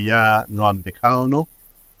personas que ya nos han dejado, ¿no?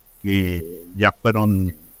 Que ya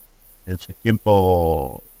fueron en ese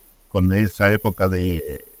tiempo, con esa época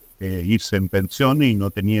de irse en pensión y no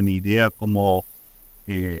tenían idea cómo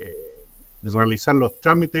realizar los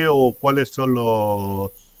trámites o cuáles son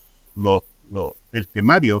el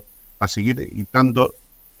temario a seguir y tanto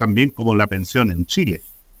también como la pensión en Chile,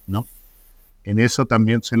 ¿no? En eso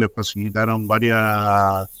también se les facilitaron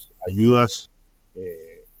varias ayudas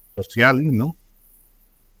sociales, ¿no?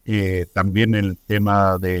 También el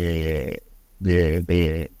tema de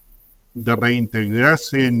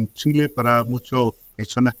reintegrarse en Chile para muchas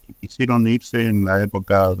personas que quisieron irse en la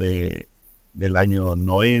época del año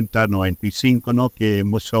 90, 95, ¿no? Que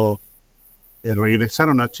muchos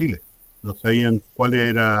regresaron a Chile. No sabían cuáles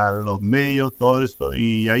eran los medios, todo eso,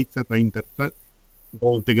 y ahí se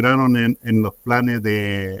reintegraron en los planes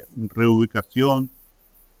de reubicación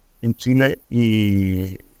en Chile.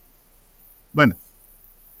 Y bueno,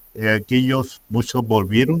 aquellos muchos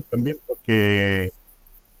volvieron también porque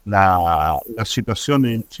la situación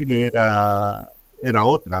en Chile era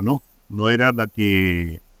otra, ¿no? No era la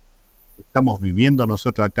que estamos viviendo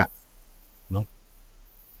nosotros acá, ¿no?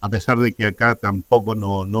 A pesar de que acá tampoco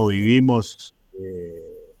no vivimos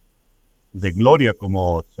de gloria,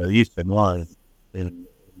 como se dice, ¿no? El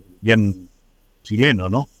bien chileno,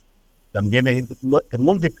 ¿no? También es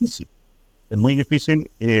muy difícil. Es muy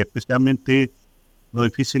difícil, especialmente lo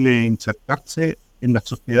difícil es insertarse en la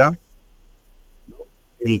sociedad.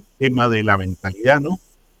 El tema de la mentalidad, ¿no?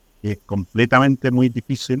 Que es completamente muy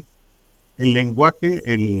difícil. El lenguaje,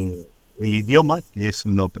 el idioma, que es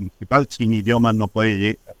lo principal. Sin idioma no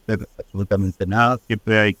puede hacer absolutamente nada.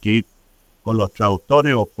 Siempre hay que ir con los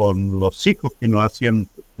traductores o con los hijos que nos hacían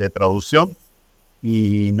de traducción.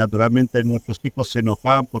 Y naturalmente nuestros hijos se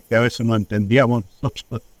enojaban porque a veces no entendíamos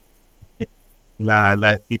nosotros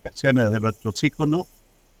las explicaciones de nuestros hijos, ¿no?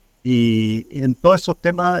 Y en todos esos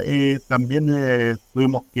temas también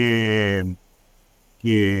tuvimos que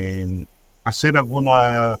hacer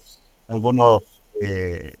algunas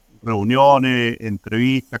reuniones,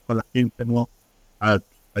 entrevistas con la gente, ¿no? A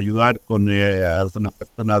ayudar con algunas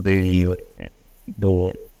personas de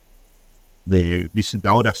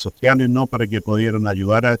visitadoras sociales, ¿no? Para que pudieran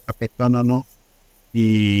ayudar a estas personas, ¿no?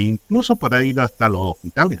 Y incluso para ir hasta los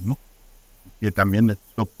hospitales, ¿no? Que también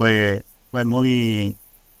esto fue muy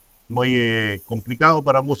complicado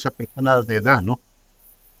para muchas personas de edad, ¿no?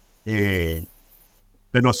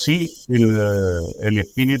 Pero sí el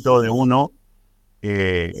espíritu de uno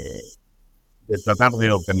de tratar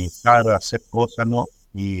de organizar, hacer cosas, ¿no?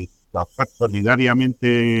 Y trabajar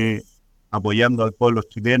solidariamente apoyando al pueblo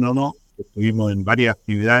chileno, ¿no? Estuvimos en varias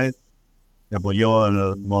actividades, se apoyó en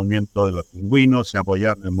el movimiento de los pingüinos, se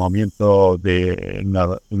apoyó en el movimiento en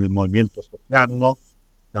el movimiento social, ¿no?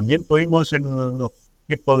 También tuvimos en los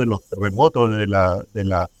tiempos de los terremotos, de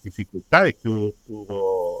las dificultades que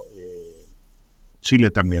tuvo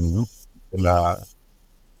Chile también, ¿no?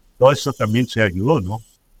 Todo eso también se ayudó, ¿no?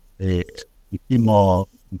 Hicimos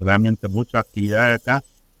realmente muchas actividades acá,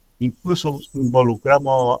 incluso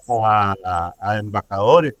involucramos a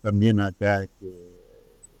embajadores también acá de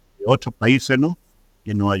otros países, ¿no?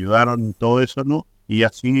 Que nos ayudaron en todo eso, ¿no? Y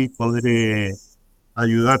así poder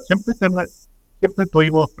ayudar. Siempre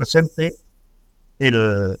tuvimos presente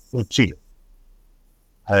el Chile,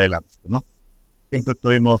 adelante, ¿no? Siempre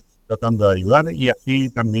estuvimos tratando de ayudar y así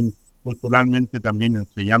también culturalmente también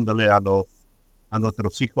enseñándole a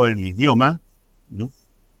nuestros hijos el idioma, ¿no?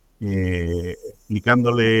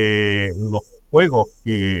 Explicándole los juegos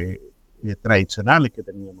tradicionales que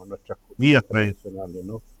teníamos, nuestras comidas tradicionales,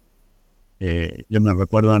 ¿no? Yo me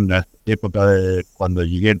recuerdo en la época de cuando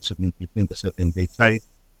llegué en 1976,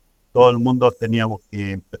 todo el mundo teníamos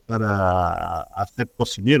que empezar a hacer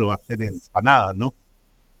cocineros, a hacer empanadas, ¿no?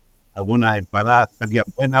 Algunas empanadas salían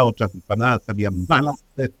buenas, otras empanadas salían malas,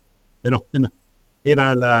 pero bueno,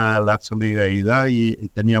 era la solidaridad y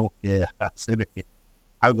teníamos que hacer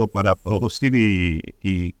algo para producir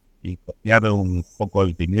y costear un poco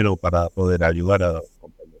el dinero para poder ayudar a los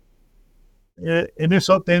compañeros. En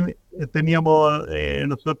eso teníamos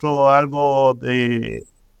nosotros algo de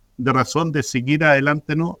razón de seguir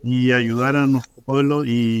adelante, ¿no? Y ayudar a nuestro pueblo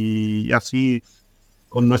y así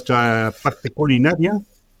con nuestra parte culinaria,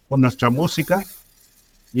 con nuestra música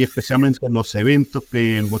y especialmente en los eventos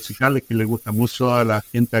musicales que les gusta mucho a la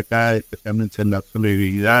gente acá, especialmente en la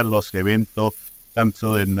solidaridad, los eventos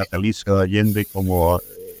tanto del natalicio de Allende como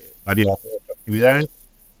varias otras actividades,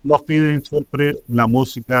 nos piden siempre la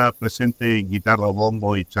música presente en guitarra,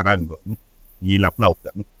 bombo y charango, ¿no? Y la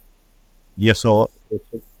flauta, ¿no? Y eso es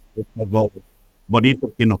algo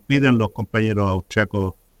bonito que nos piden los compañeros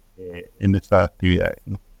austriacos en estas actividades,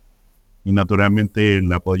 ¿no? Y naturalmente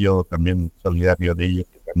el apoyo también solidario de ellos,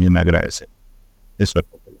 que también agradecen. Eso es.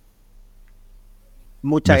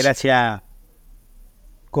 Muchas gracias,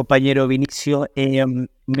 compañero Vinicio.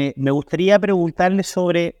 Me gustaría preguntarle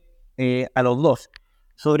a los dos,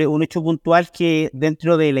 sobre un hecho puntual que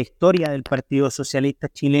dentro de la historia del Partido Socialista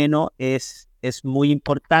chileno es muy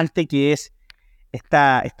importante, que es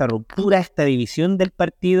esta ruptura, esta división del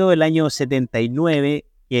partido del año 79,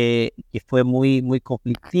 que fue muy, muy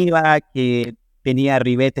conflictiva, que tenía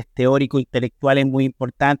ribetes teóricos, intelectuales muy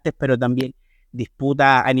importantes, pero también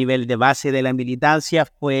disputa a nivel de base de la militancia.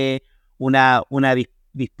 Fue una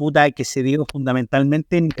disputa que se dio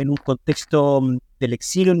fundamentalmente en un contexto del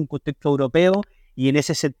exilio, en un contexto europeo, y en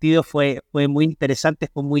ese sentido fue muy interesante,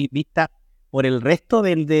 fue muy vista por el resto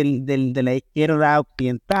de la izquierda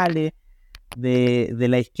occidentales, de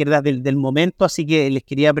la izquierda del momento. Así que les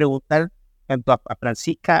quería preguntar tanto a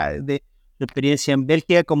Francisca de su experiencia en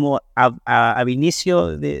Bélgica como a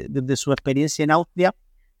Vinicio de su experiencia en Austria,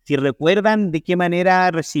 si recuerdan de qué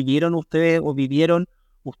manera recibieron ustedes o vivieron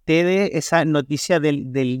ustedes esa noticia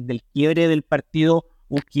del quiebre del partido,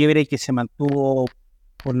 un quiebre que se mantuvo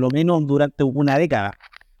por lo menos durante una década.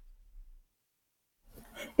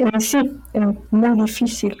 Sí, es muy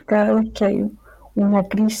difícil. Cada vez que hay una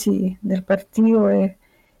crisis del partido es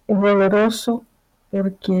doloroso,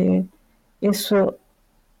 porque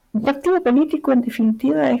un partido político en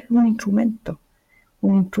definitiva es un instrumento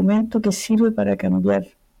que sirve para cambiar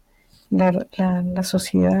la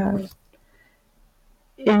sociedad.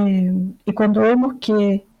 Y cuando vemos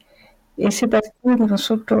que ese partido de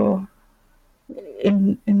nosotros,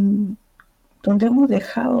 donde hemos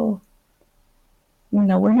dejado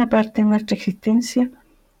una buena parte de nuestra existencia,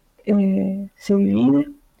 se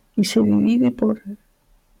divide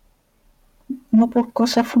no por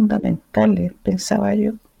cosas fundamentales, pensaba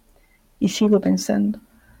yo, y sigo pensando,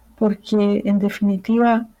 porque en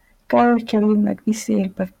definitiva cada vez que había una crisis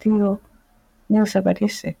el partido no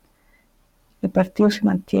desaparece, el partido se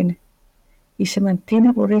mantiene, y se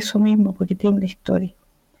mantiene por eso mismo, porque tiene una historia,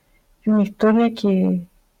 y una historia que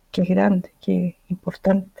es grande, que es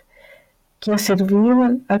importante, que ha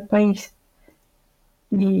servido al país.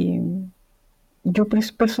 Y yo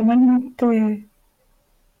personalmente,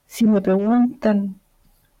 si me preguntan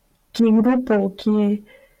qué grupo,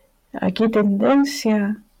 a qué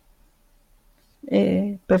tendencia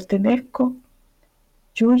pertenezco,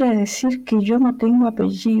 yo voy a decir que yo no tengo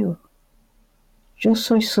apellido, yo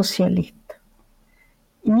soy socialista.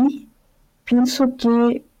 Y pienso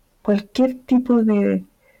que cualquier tipo de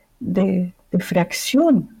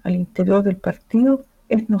fracción al interior del partido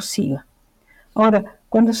es nociva. Ahora,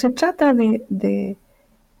 cuando se trata de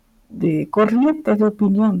corrientes de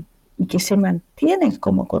opinión y que se mantienen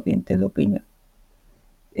como corrientes de opinión,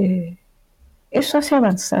 eso hace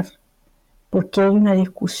avanzar, porque hay una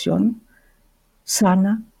discusión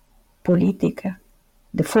sana, política,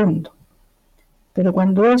 de fondo. Pero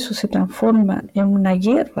cuando eso se transforma en una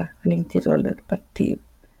guerra al interior del partido,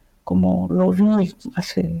 como lo vi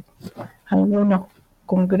hace algunos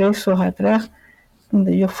congresos atrás,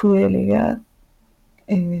 donde yo fui delegada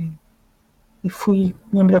y fui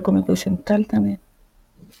miembro del comité central también,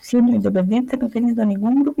 siendo independiente, no teniendo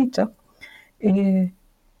ningún grupito,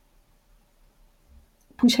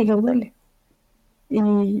 puse a caudales.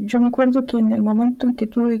 Y yo me acuerdo que en el momento en que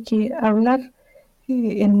tuve que hablar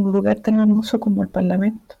en un lugar tan hermoso como el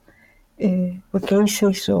Parlamento, porque ahí se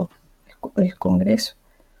hizo el Congreso,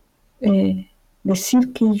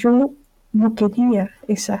 decir que yo no quería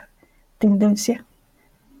esa tendencia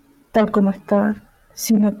tal como estaba,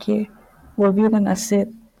 sino que volvieran a ser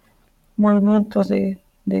movimientos de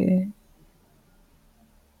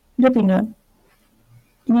opinión,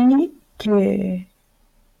 y que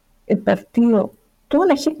el partido, toda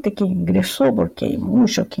la gente que ingresó, porque hay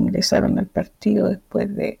muchos que ingresaron al partido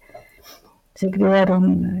después de, se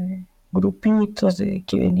crearon grupitos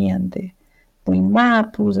que venían del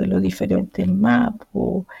MAPU, de los diferentes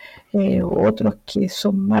MAPU, otros que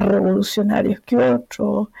son más revolucionarios que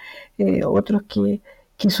otros, otros que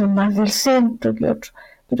son más del centro que otros.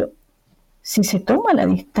 Pero si se toma la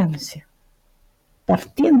distancia,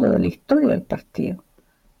 partiendo de la historia del partido,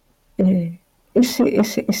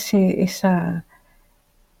 esa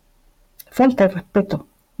falta de respeto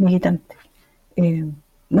militante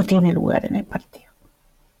no tiene lugar en el partido.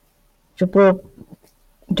 Yo puedo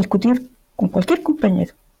discutir con cualquier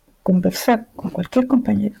compañero, conversar con cualquier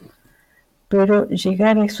compañero, pero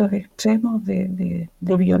llegar a esos extremos de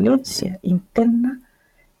violencia interna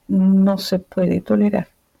no se puede tolerar,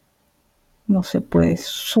 no se puede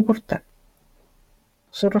soportar.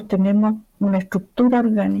 Nosotros tenemos una estructura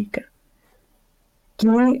orgánica que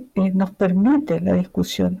nos permite la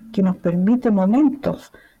discusión, que nos permite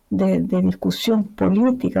momentos de discusión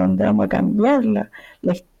política, donde vamos a cambiar la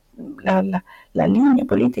línea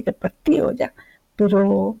política del partido, ya.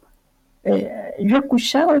 Pero yo he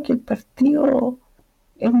escuchado que el partido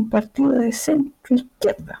es un partido de centro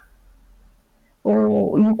izquierda,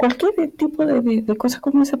 o en cualquier tipo de cosas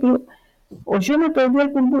como esa, pero o yo me perdí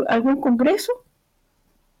algún congreso,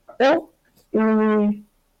 o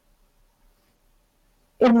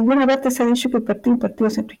en ninguna parte se ha dicho que el partido es un partido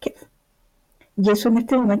de centro izquierda. Y eso en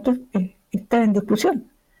este momento está en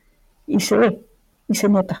discusión. Y se ve, y se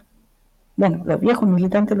nota. Bueno, los viejos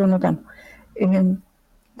militantes lo notamos.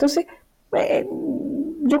 Entonces,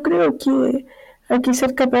 yo creo que hay que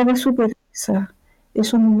ser capaz de superar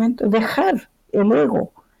esos momentos, dejar el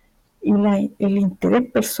ego y el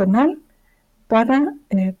interés personal para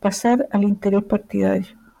pasar al interés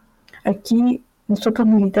partidario. Aquí nosotros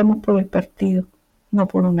militamos por el partido, no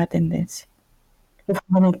por una tendencia. Lo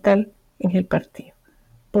fundamental es el partido.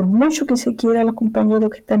 Por mucho que se quiera a los compañeros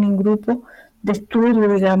que están en grupo de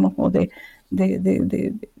estudio, digamos, o de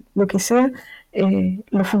lo que sea,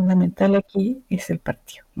 lo fundamental aquí es el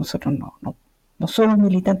partido. Nosotros no somos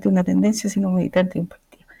militantes de una tendencia, sino militantes de un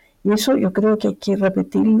partido. Y eso yo creo que hay que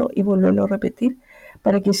repetirlo y volverlo a repetir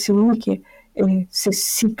para que se ubique, se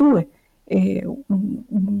sitúe de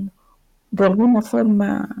alguna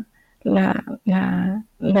forma la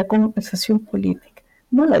conversación política,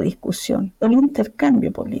 no la discusión, el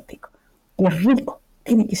intercambio político. Y es rico,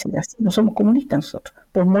 tiene que ser así. No somos comunistas nosotros,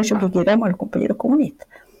 por mucho que queramos a los compañeros comunistas,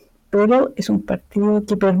 pero es un partido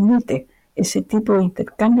que permite ese tipo de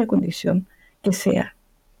intercambio de condición que se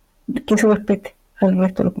respete al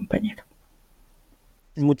resto de los compañeros.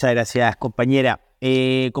 Muchas gracias, compañera.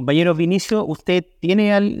 Compañero Vinicio, ¿usted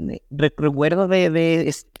tiene recuerdos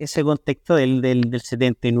de ese contexto del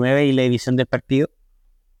 79 y la división del partido?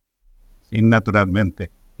 Sí,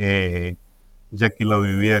 naturalmente, ya que lo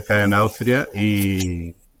viví acá en Austria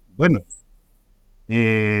y bueno,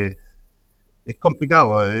 es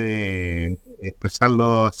complicado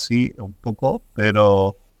expresarlo así un poco,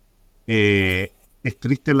 pero es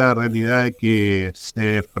triste la realidad de que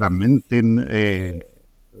se fragmenten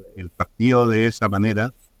el partido de esa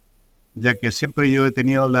manera, ya que siempre yo he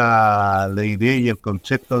tenido la idea y el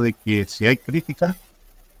concepto de que si hay críticas,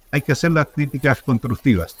 hay que hacer las críticas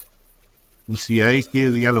constructivas. Y si hay que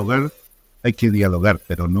dialogar, hay que dialogar,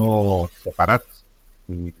 pero no separarse.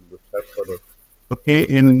 Y luchar porque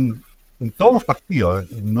en todos los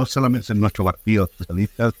partidos, no solamente en nuestro partido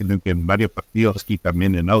socialista, sino que en varios partidos, y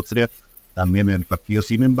también en Austria, también en partidos,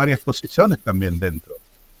 sino en varias posiciones también dentro.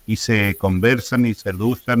 Y se conversan, y se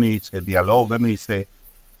luchan, y se dialogan, y se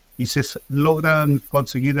logran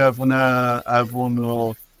conseguir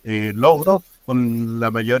algunos logros con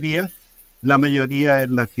la mayoría. La mayoría es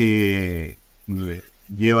la que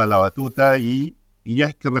lleva la batuta y ya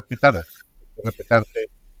hay que respetar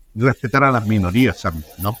a las minorías también,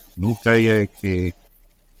 ¿no? Nunca hay que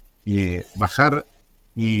bajar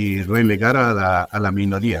y relegar a la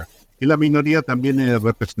minoría. Y la minoría también es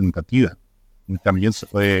representativa. Y también se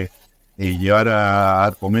puede llevar a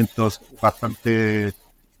argumentos bastante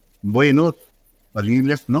buenos,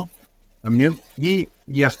 valibles, ¿no? También. Y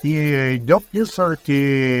así yo pienso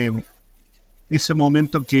que ese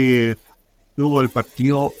momento que tuvo el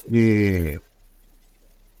partido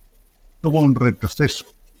tuvo un retroceso,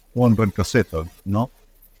 ¿no?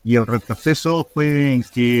 Y el retroceso fue en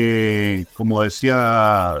que, como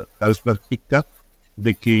decía la Francisca,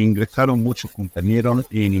 de que ingresaron muchos compañeros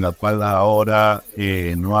y en la cual ahora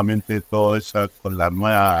nuevamente todo eso con la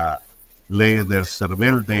nueva ley del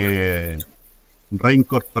CERVEL de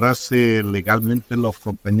reincorporarse legalmente los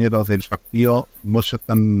compañeros del partido, muchos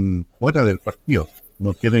están fuera del partido,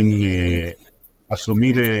 no quieren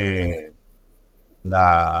asumir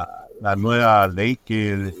la nueva ley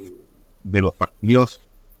de los partidos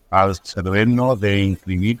al CERVEL, ¿no? De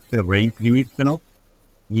inscribirse, reinscribirse, ¿no?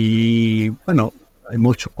 Y bueno, hay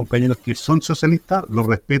muchos compañeros que son socialistas, los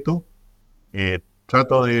respeto,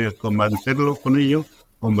 trato de convencerlos con ellos,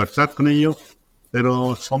 conversar con ellos,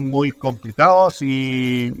 pero son muy complicados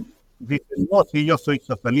y dicen, no, si yo soy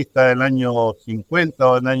socialista del año 50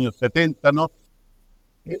 o del año 70, ¿no?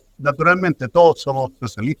 Naturalmente todos somos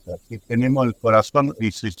socialistas, si tenemos el corazón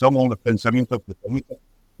y si somos los pensamientos socialistas,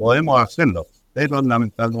 podemos hacerlo, pero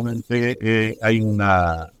lamentablemente hay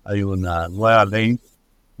una nueva ley,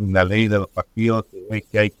 una ley de los partidos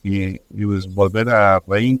que hay que volver a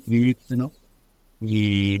reinscribirse, ¿no?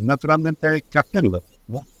 Y naturalmente hay que hacerlo,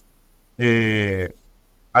 ¿no?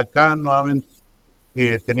 Acá nuevamente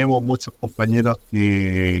tenemos muchos compañeros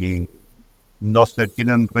que no se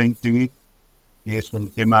quieren reinscribir, y es un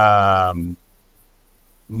tema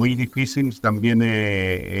muy difícil. También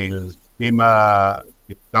el tema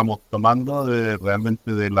que estamos tomando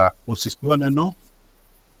realmente de las posiciones, ¿no?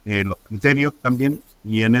 Los criterios también,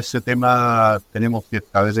 y en ese tema tenemos que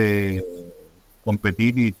saber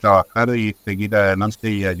competir y trabajar y seguir adelante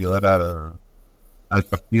y ayudar al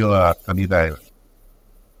partido a salir adelante.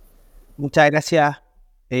 Muchas gracias,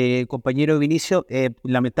 compañero Vinicio.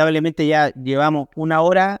 Lamentablemente ya llevamos 1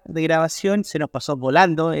 hora de grabación, se nos pasó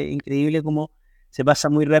volando, es increíble cómo se pasa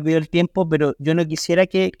muy rápido el tiempo, pero yo no quisiera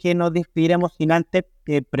que nos despidiéramos sin antes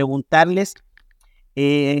preguntarles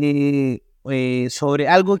sobre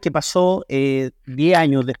algo que pasó 10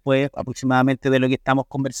 años después aproximadamente de lo que estamos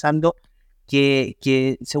conversando,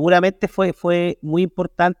 que seguramente fue muy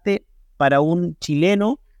importante para un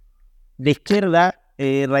chileno de izquierda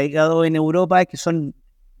radicado en Europa, que son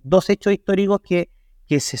 2 hechos históricos que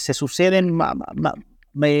se suceden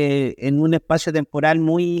en un espacio temporal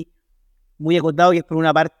muy acotado, que es por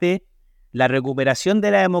una parte la recuperación de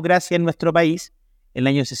la democracia en nuestro país, en el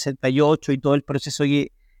año 68 y todo el proceso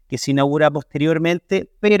que se inaugura posteriormente,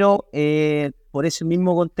 pero por ese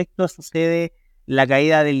mismo contexto sucede la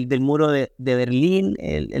caída del muro de Berlín,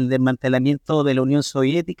 el desmantelamiento de la Unión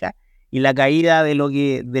Soviética y la caída de lo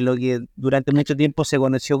que durante mucho tiempo se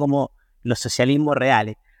conoció como los socialismos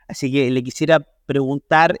reales. Así que le quisiera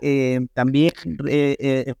preguntar también,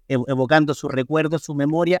 evocando sus recuerdos, su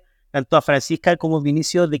memoria, tanto a Francisca como a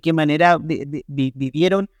Vinicio, de qué manera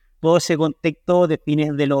vivieron todo ese contexto de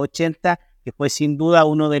fines de los 80, que fue sin duda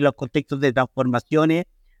uno de los contextos de transformaciones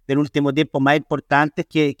del último tiempo más importantes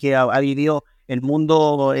que ha vivido el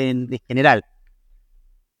mundo en general.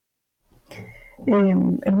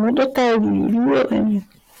 El mundo está dividido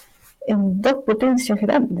en 2 potencias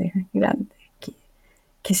grandes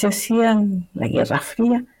que se hacían la Guerra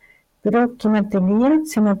Fría, pero que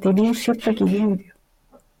se mantenía un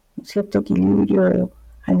cierto equilibrio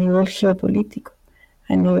a nivel geopolítico,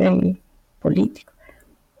 a nivel político.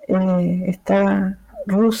 Estaba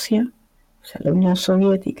Rusia, o sea, la Unión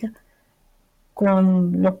Soviética,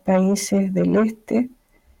 con los países del este,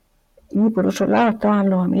 y por otro lado estaban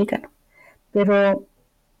los americanos. Pero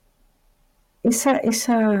esa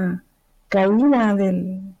caída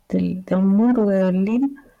del muro de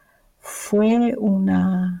Berlín fue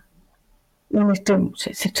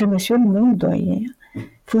se estremeció el mundo ahí,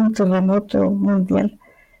 fue un terremoto mundial.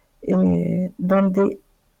 donde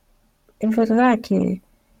es verdad que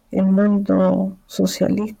el mundo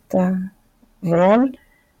socialista real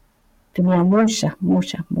tenía muchas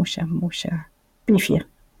pifias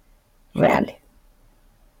reales,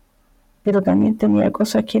 pero también tenía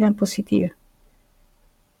cosas que eran positivas.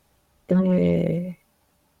 El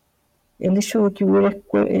hecho de que hubiera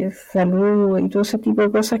salud y todo ese tipo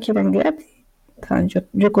de cosas que eran gratis.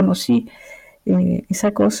 Yo conocí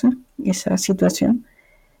esa situación.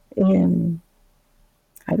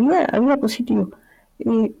 Había positivo.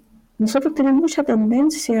 Nosotros tenemos mucha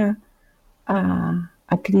tendencia a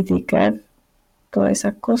criticar todas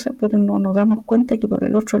esas cosas, pero no nos damos cuenta que por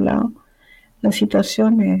el otro lado la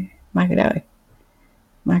situación es más grave.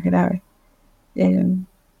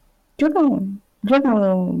 Yo no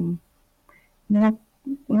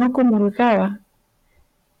comulgaba,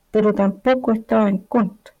 pero tampoco estaba en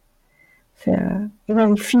contra. O sea, era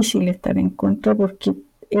difícil estar en contra porque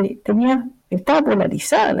estaba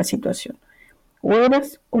polarizada la situación. O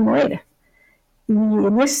eras o no eras. Y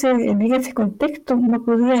en ese contexto no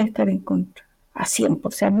podía estar en contra, a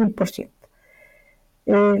 100%, a 1000%.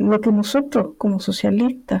 Lo que nosotros como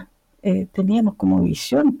socialistas teníamos como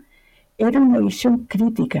visión era una visión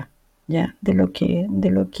crítica ya de lo que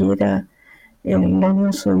era la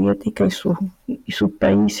Unión Soviética y sus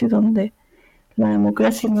países donde la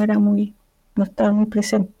democracia no estaba muy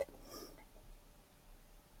presente.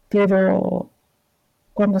 Pero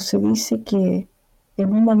cuando se dice que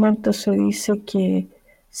en un momento se dice que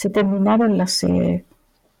se terminaron las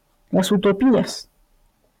utopías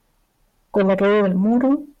con la caída del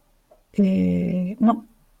muro,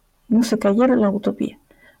 no se cayeron las utopías.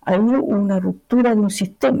 Había una ruptura de un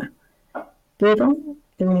sistema, pero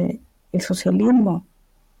el socialismo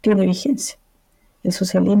tiene vigencia. El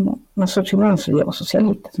socialismo, nosotros no seríamos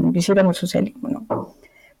socialistas, si no quisiéramos el socialismo, no.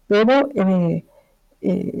 Pero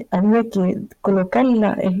había que colocar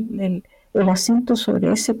el acento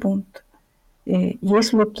sobre ese punto. Y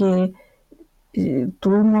es lo que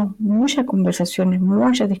tuvimos muchas conversaciones,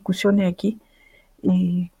 muchas discusiones aquí,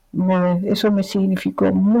 y eso me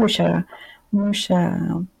significó muchos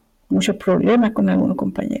problemas con algunos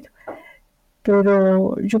compañeros.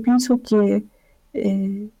 Pero yo pienso que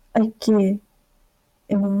hay que,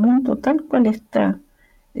 en un mundo tal cual está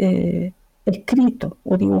escrito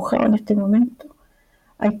o dibujado en este momento,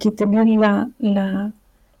 hay que tener la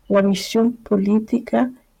visión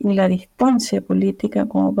política y la distancia política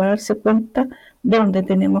como para darse cuenta dónde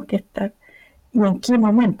tenemos que estar y en qué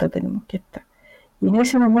momento tenemos que estar. Y en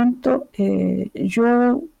ese momento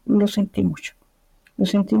yo lo sentí mucho. Lo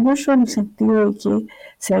sentí mucho en el sentido de que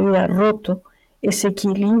se había roto ese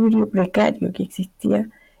equilibrio precario que existía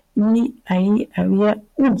y ahí había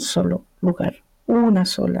un solo lugar, una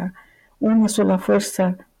sola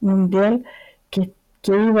fuerza mundial que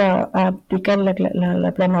iba a aplicar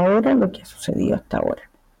la planadora, lo que ha sucedido hasta ahora.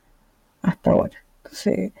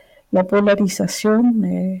 Entonces, la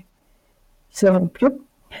polarización se rompió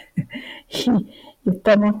y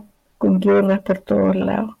estamos con guerras por todos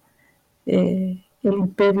lados. El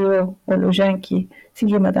imperio o los yanquis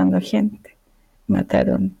sigue matando a gente.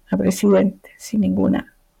 Mataron a presidentes sin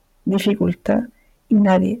ninguna dificultad y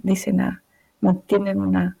nadie dice nada.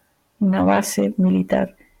 Mantienen una base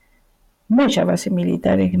militar, muchas bases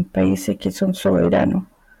militares en países que son soberanos.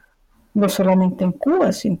 No solamente en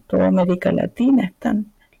Cuba, sino en toda América Latina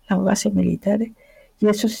están las bases militares. Y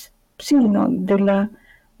eso es signo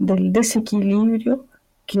del desequilibrio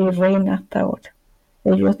que reina hasta ahora.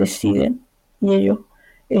 Ellos deciden y ellos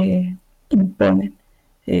imponen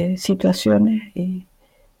situaciones y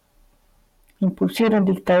impusieron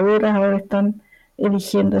dictaduras, ahora están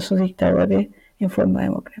eligiendo a esos dictadores en forma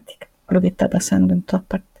democrática, lo que está pasando en todas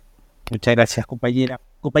partes. Muchas gracias, compañera.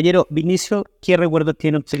 Compañero Vinicio, ¿qué recuerdos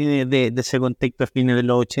tiene usted de ese contexto a fines de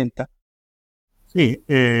los 80? Sí,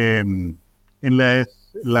 en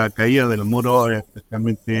la caída del muro,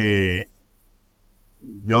 especialmente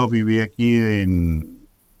yo viví aquí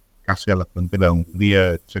casi a la frontera de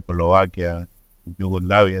Hungría, Checoslovaquia,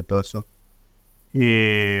 Yugoslavia, todo eso.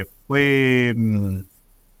 Fue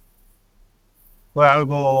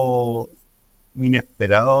algo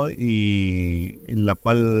inesperado y en la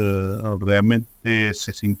cual realmente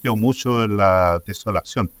se sintió mucho la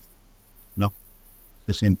desolación, ¿no?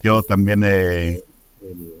 Se sintió también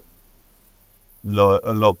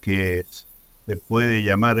lo que se puede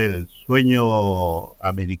llamar el sueño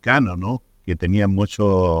americano, ¿no? Que tenían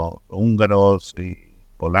muchos húngaros y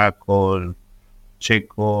polacos,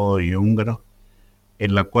 checos y húngaros,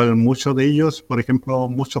 en la cual muchos de ellos, por ejemplo,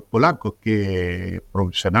 muchos polacos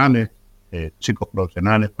profesionales, chicos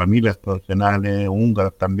profesionales, familias profesionales,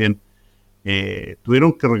 húngaros también,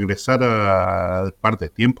 tuvieron que regresar a parte de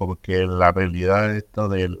tiempo, porque la realidad esto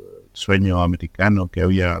del sueño americano que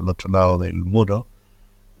había al otro lado del muro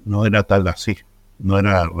no era tal así, no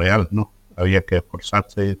era real, ¿no? Había que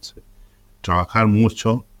esforzarse, trabajar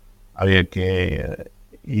mucho, había que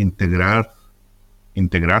integrarse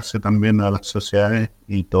también a las sociedades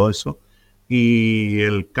y todo eso. Y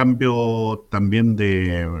el cambio también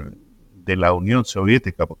de la Unión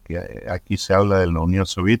Soviética, porque aquí se habla de la Unión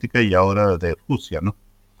Soviética y ahora de Rusia, ¿no?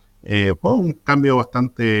 Fue un cambio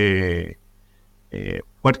bastante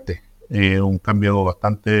fuerte, un cambio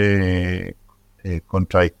bastante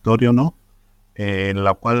contradictorio, ¿no? En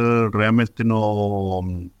la cual realmente no...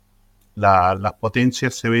 las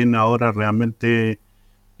potencias se ven ahora realmente,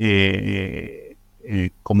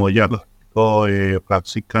 como ya lo explicó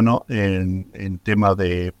Francisca, ¿no? En temas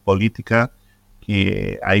de política,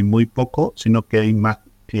 que hay muy poco, sino que hay más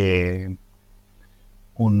que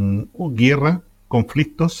guerra,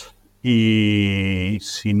 conflictos, y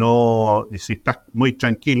si estás muy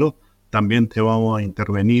tranquilo, también te vamos a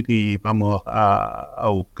intervenir y vamos a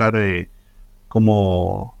buscar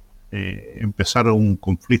cómo empezar un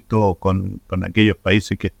conflicto con aquellos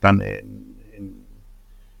países que están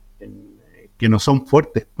que no son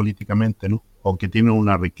fuertes políticamente, ¿no? O que tienen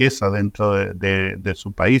una riqueza dentro de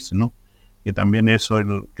su país, ¿no? Que también eso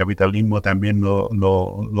el capitalismo también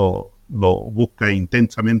lo busca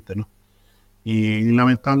intensamente, ¿no? Y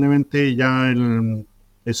lamentablemente ya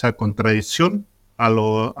esa contradicción a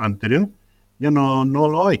lo anterior ya no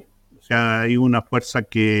lo hay. O sea, hay una fuerza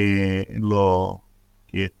que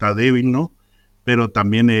está débil, ¿no? Pero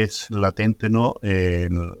también es latente, ¿no?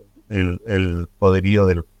 El poderío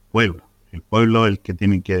del pueblo. El pueblo es el que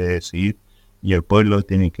tiene que decidir y el pueblo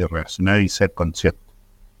tiene que reaccionar y ser consciente.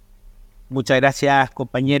 Muchas gracias,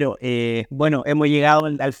 compañero. Bueno, hemos llegado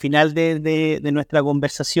al final de nuestra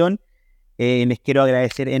conversación. Les quiero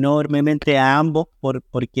agradecer enormemente a ambos por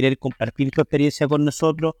querer compartir su experiencia con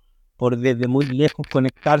nosotros, por desde muy lejos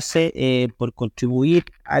conectarse, por contribuir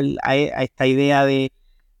a esta idea de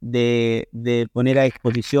poner a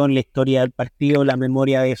disposición la historia del partido, la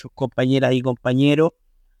memoria de sus compañeras y compañeros.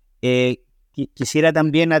 Quisiera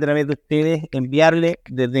también a través de ustedes enviarle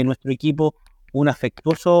desde nuestro equipo un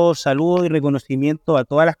afectuoso saludo y reconocimiento a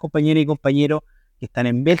todas las compañeras y compañeros que están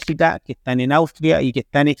en Bélgica, que están en Austria y que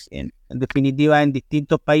están en definitiva en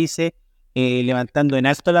distintos países levantando en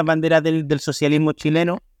alto las banderas del socialismo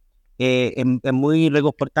chileno. Es muy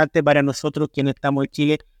reconfortante para nosotros quienes estamos en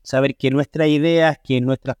Chile saber que nuestras ideas, que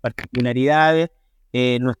nuestras particularidades,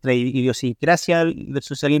 nuestra idiosincrasia del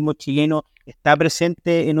socialismo chileno está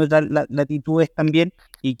presente en nuestras latitudes también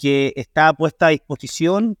y que está puesta a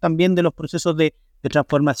disposición también de los procesos de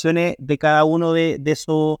transformaciones de cada uno de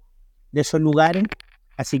esos lugares.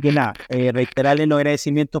 Así que nada, reiterarles los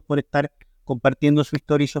agradecimientos por estar compartiendo su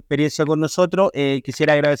historia y su experiencia con nosotros.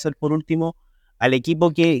 Quisiera agradecer por último al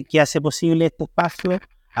equipo que hace posible este espacio,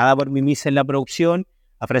 a Davor Mimisa en la producción,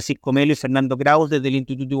 a Francisco Medel y Fernando Kraus desde el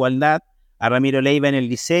Instituto de Igualdad, a Ramiro Leiva en el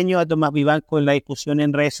diseño, a Tomás Vivanco en la discusión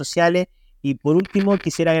en redes sociales, y por último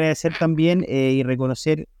quisiera agradecer también y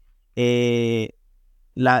reconocer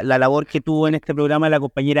la labor que tuvo en este programa la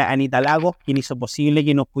compañera Anita Lagos, quien hizo posible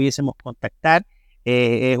que nos pudiésemos contactar.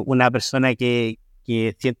 Es una persona que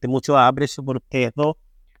siente mucho aprecio por ustedes dos,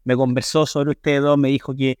 me conversó sobre ustedes dos, me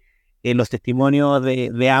dijo que los testimonios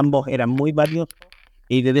de ambos eran muy valiosos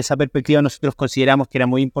y desde esa perspectiva nosotros consideramos que era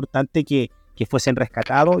muy importante que fuesen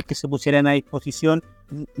rescatados y que se pusieran a disposición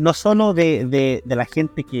no solo de la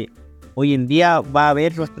gente que hoy en día va a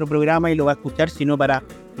ver nuestro programa y lo va a escuchar, sino para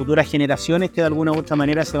futuras generaciones que de alguna u otra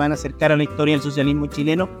manera se van a acercar a la historia del socialismo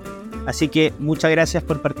chileno. Así que muchas gracias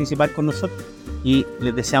por participar con nosotros y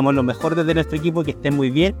les deseamos lo mejor desde nuestro equipo, que estén muy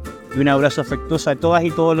bien, y un abrazo afectuoso a todas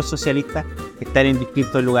y todos los socialistas que están en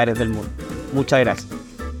distintos lugares del mundo. Muchas gracias.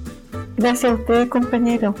 Gracias a ustedes,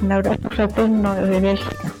 compañeros. Un abrazo fraterno desde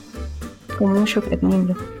Bélgica, con mucho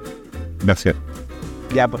cariño. Gracias.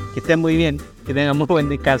 Ya, pues, que estén muy bien, que tengan muy buen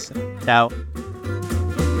descanso. Chao.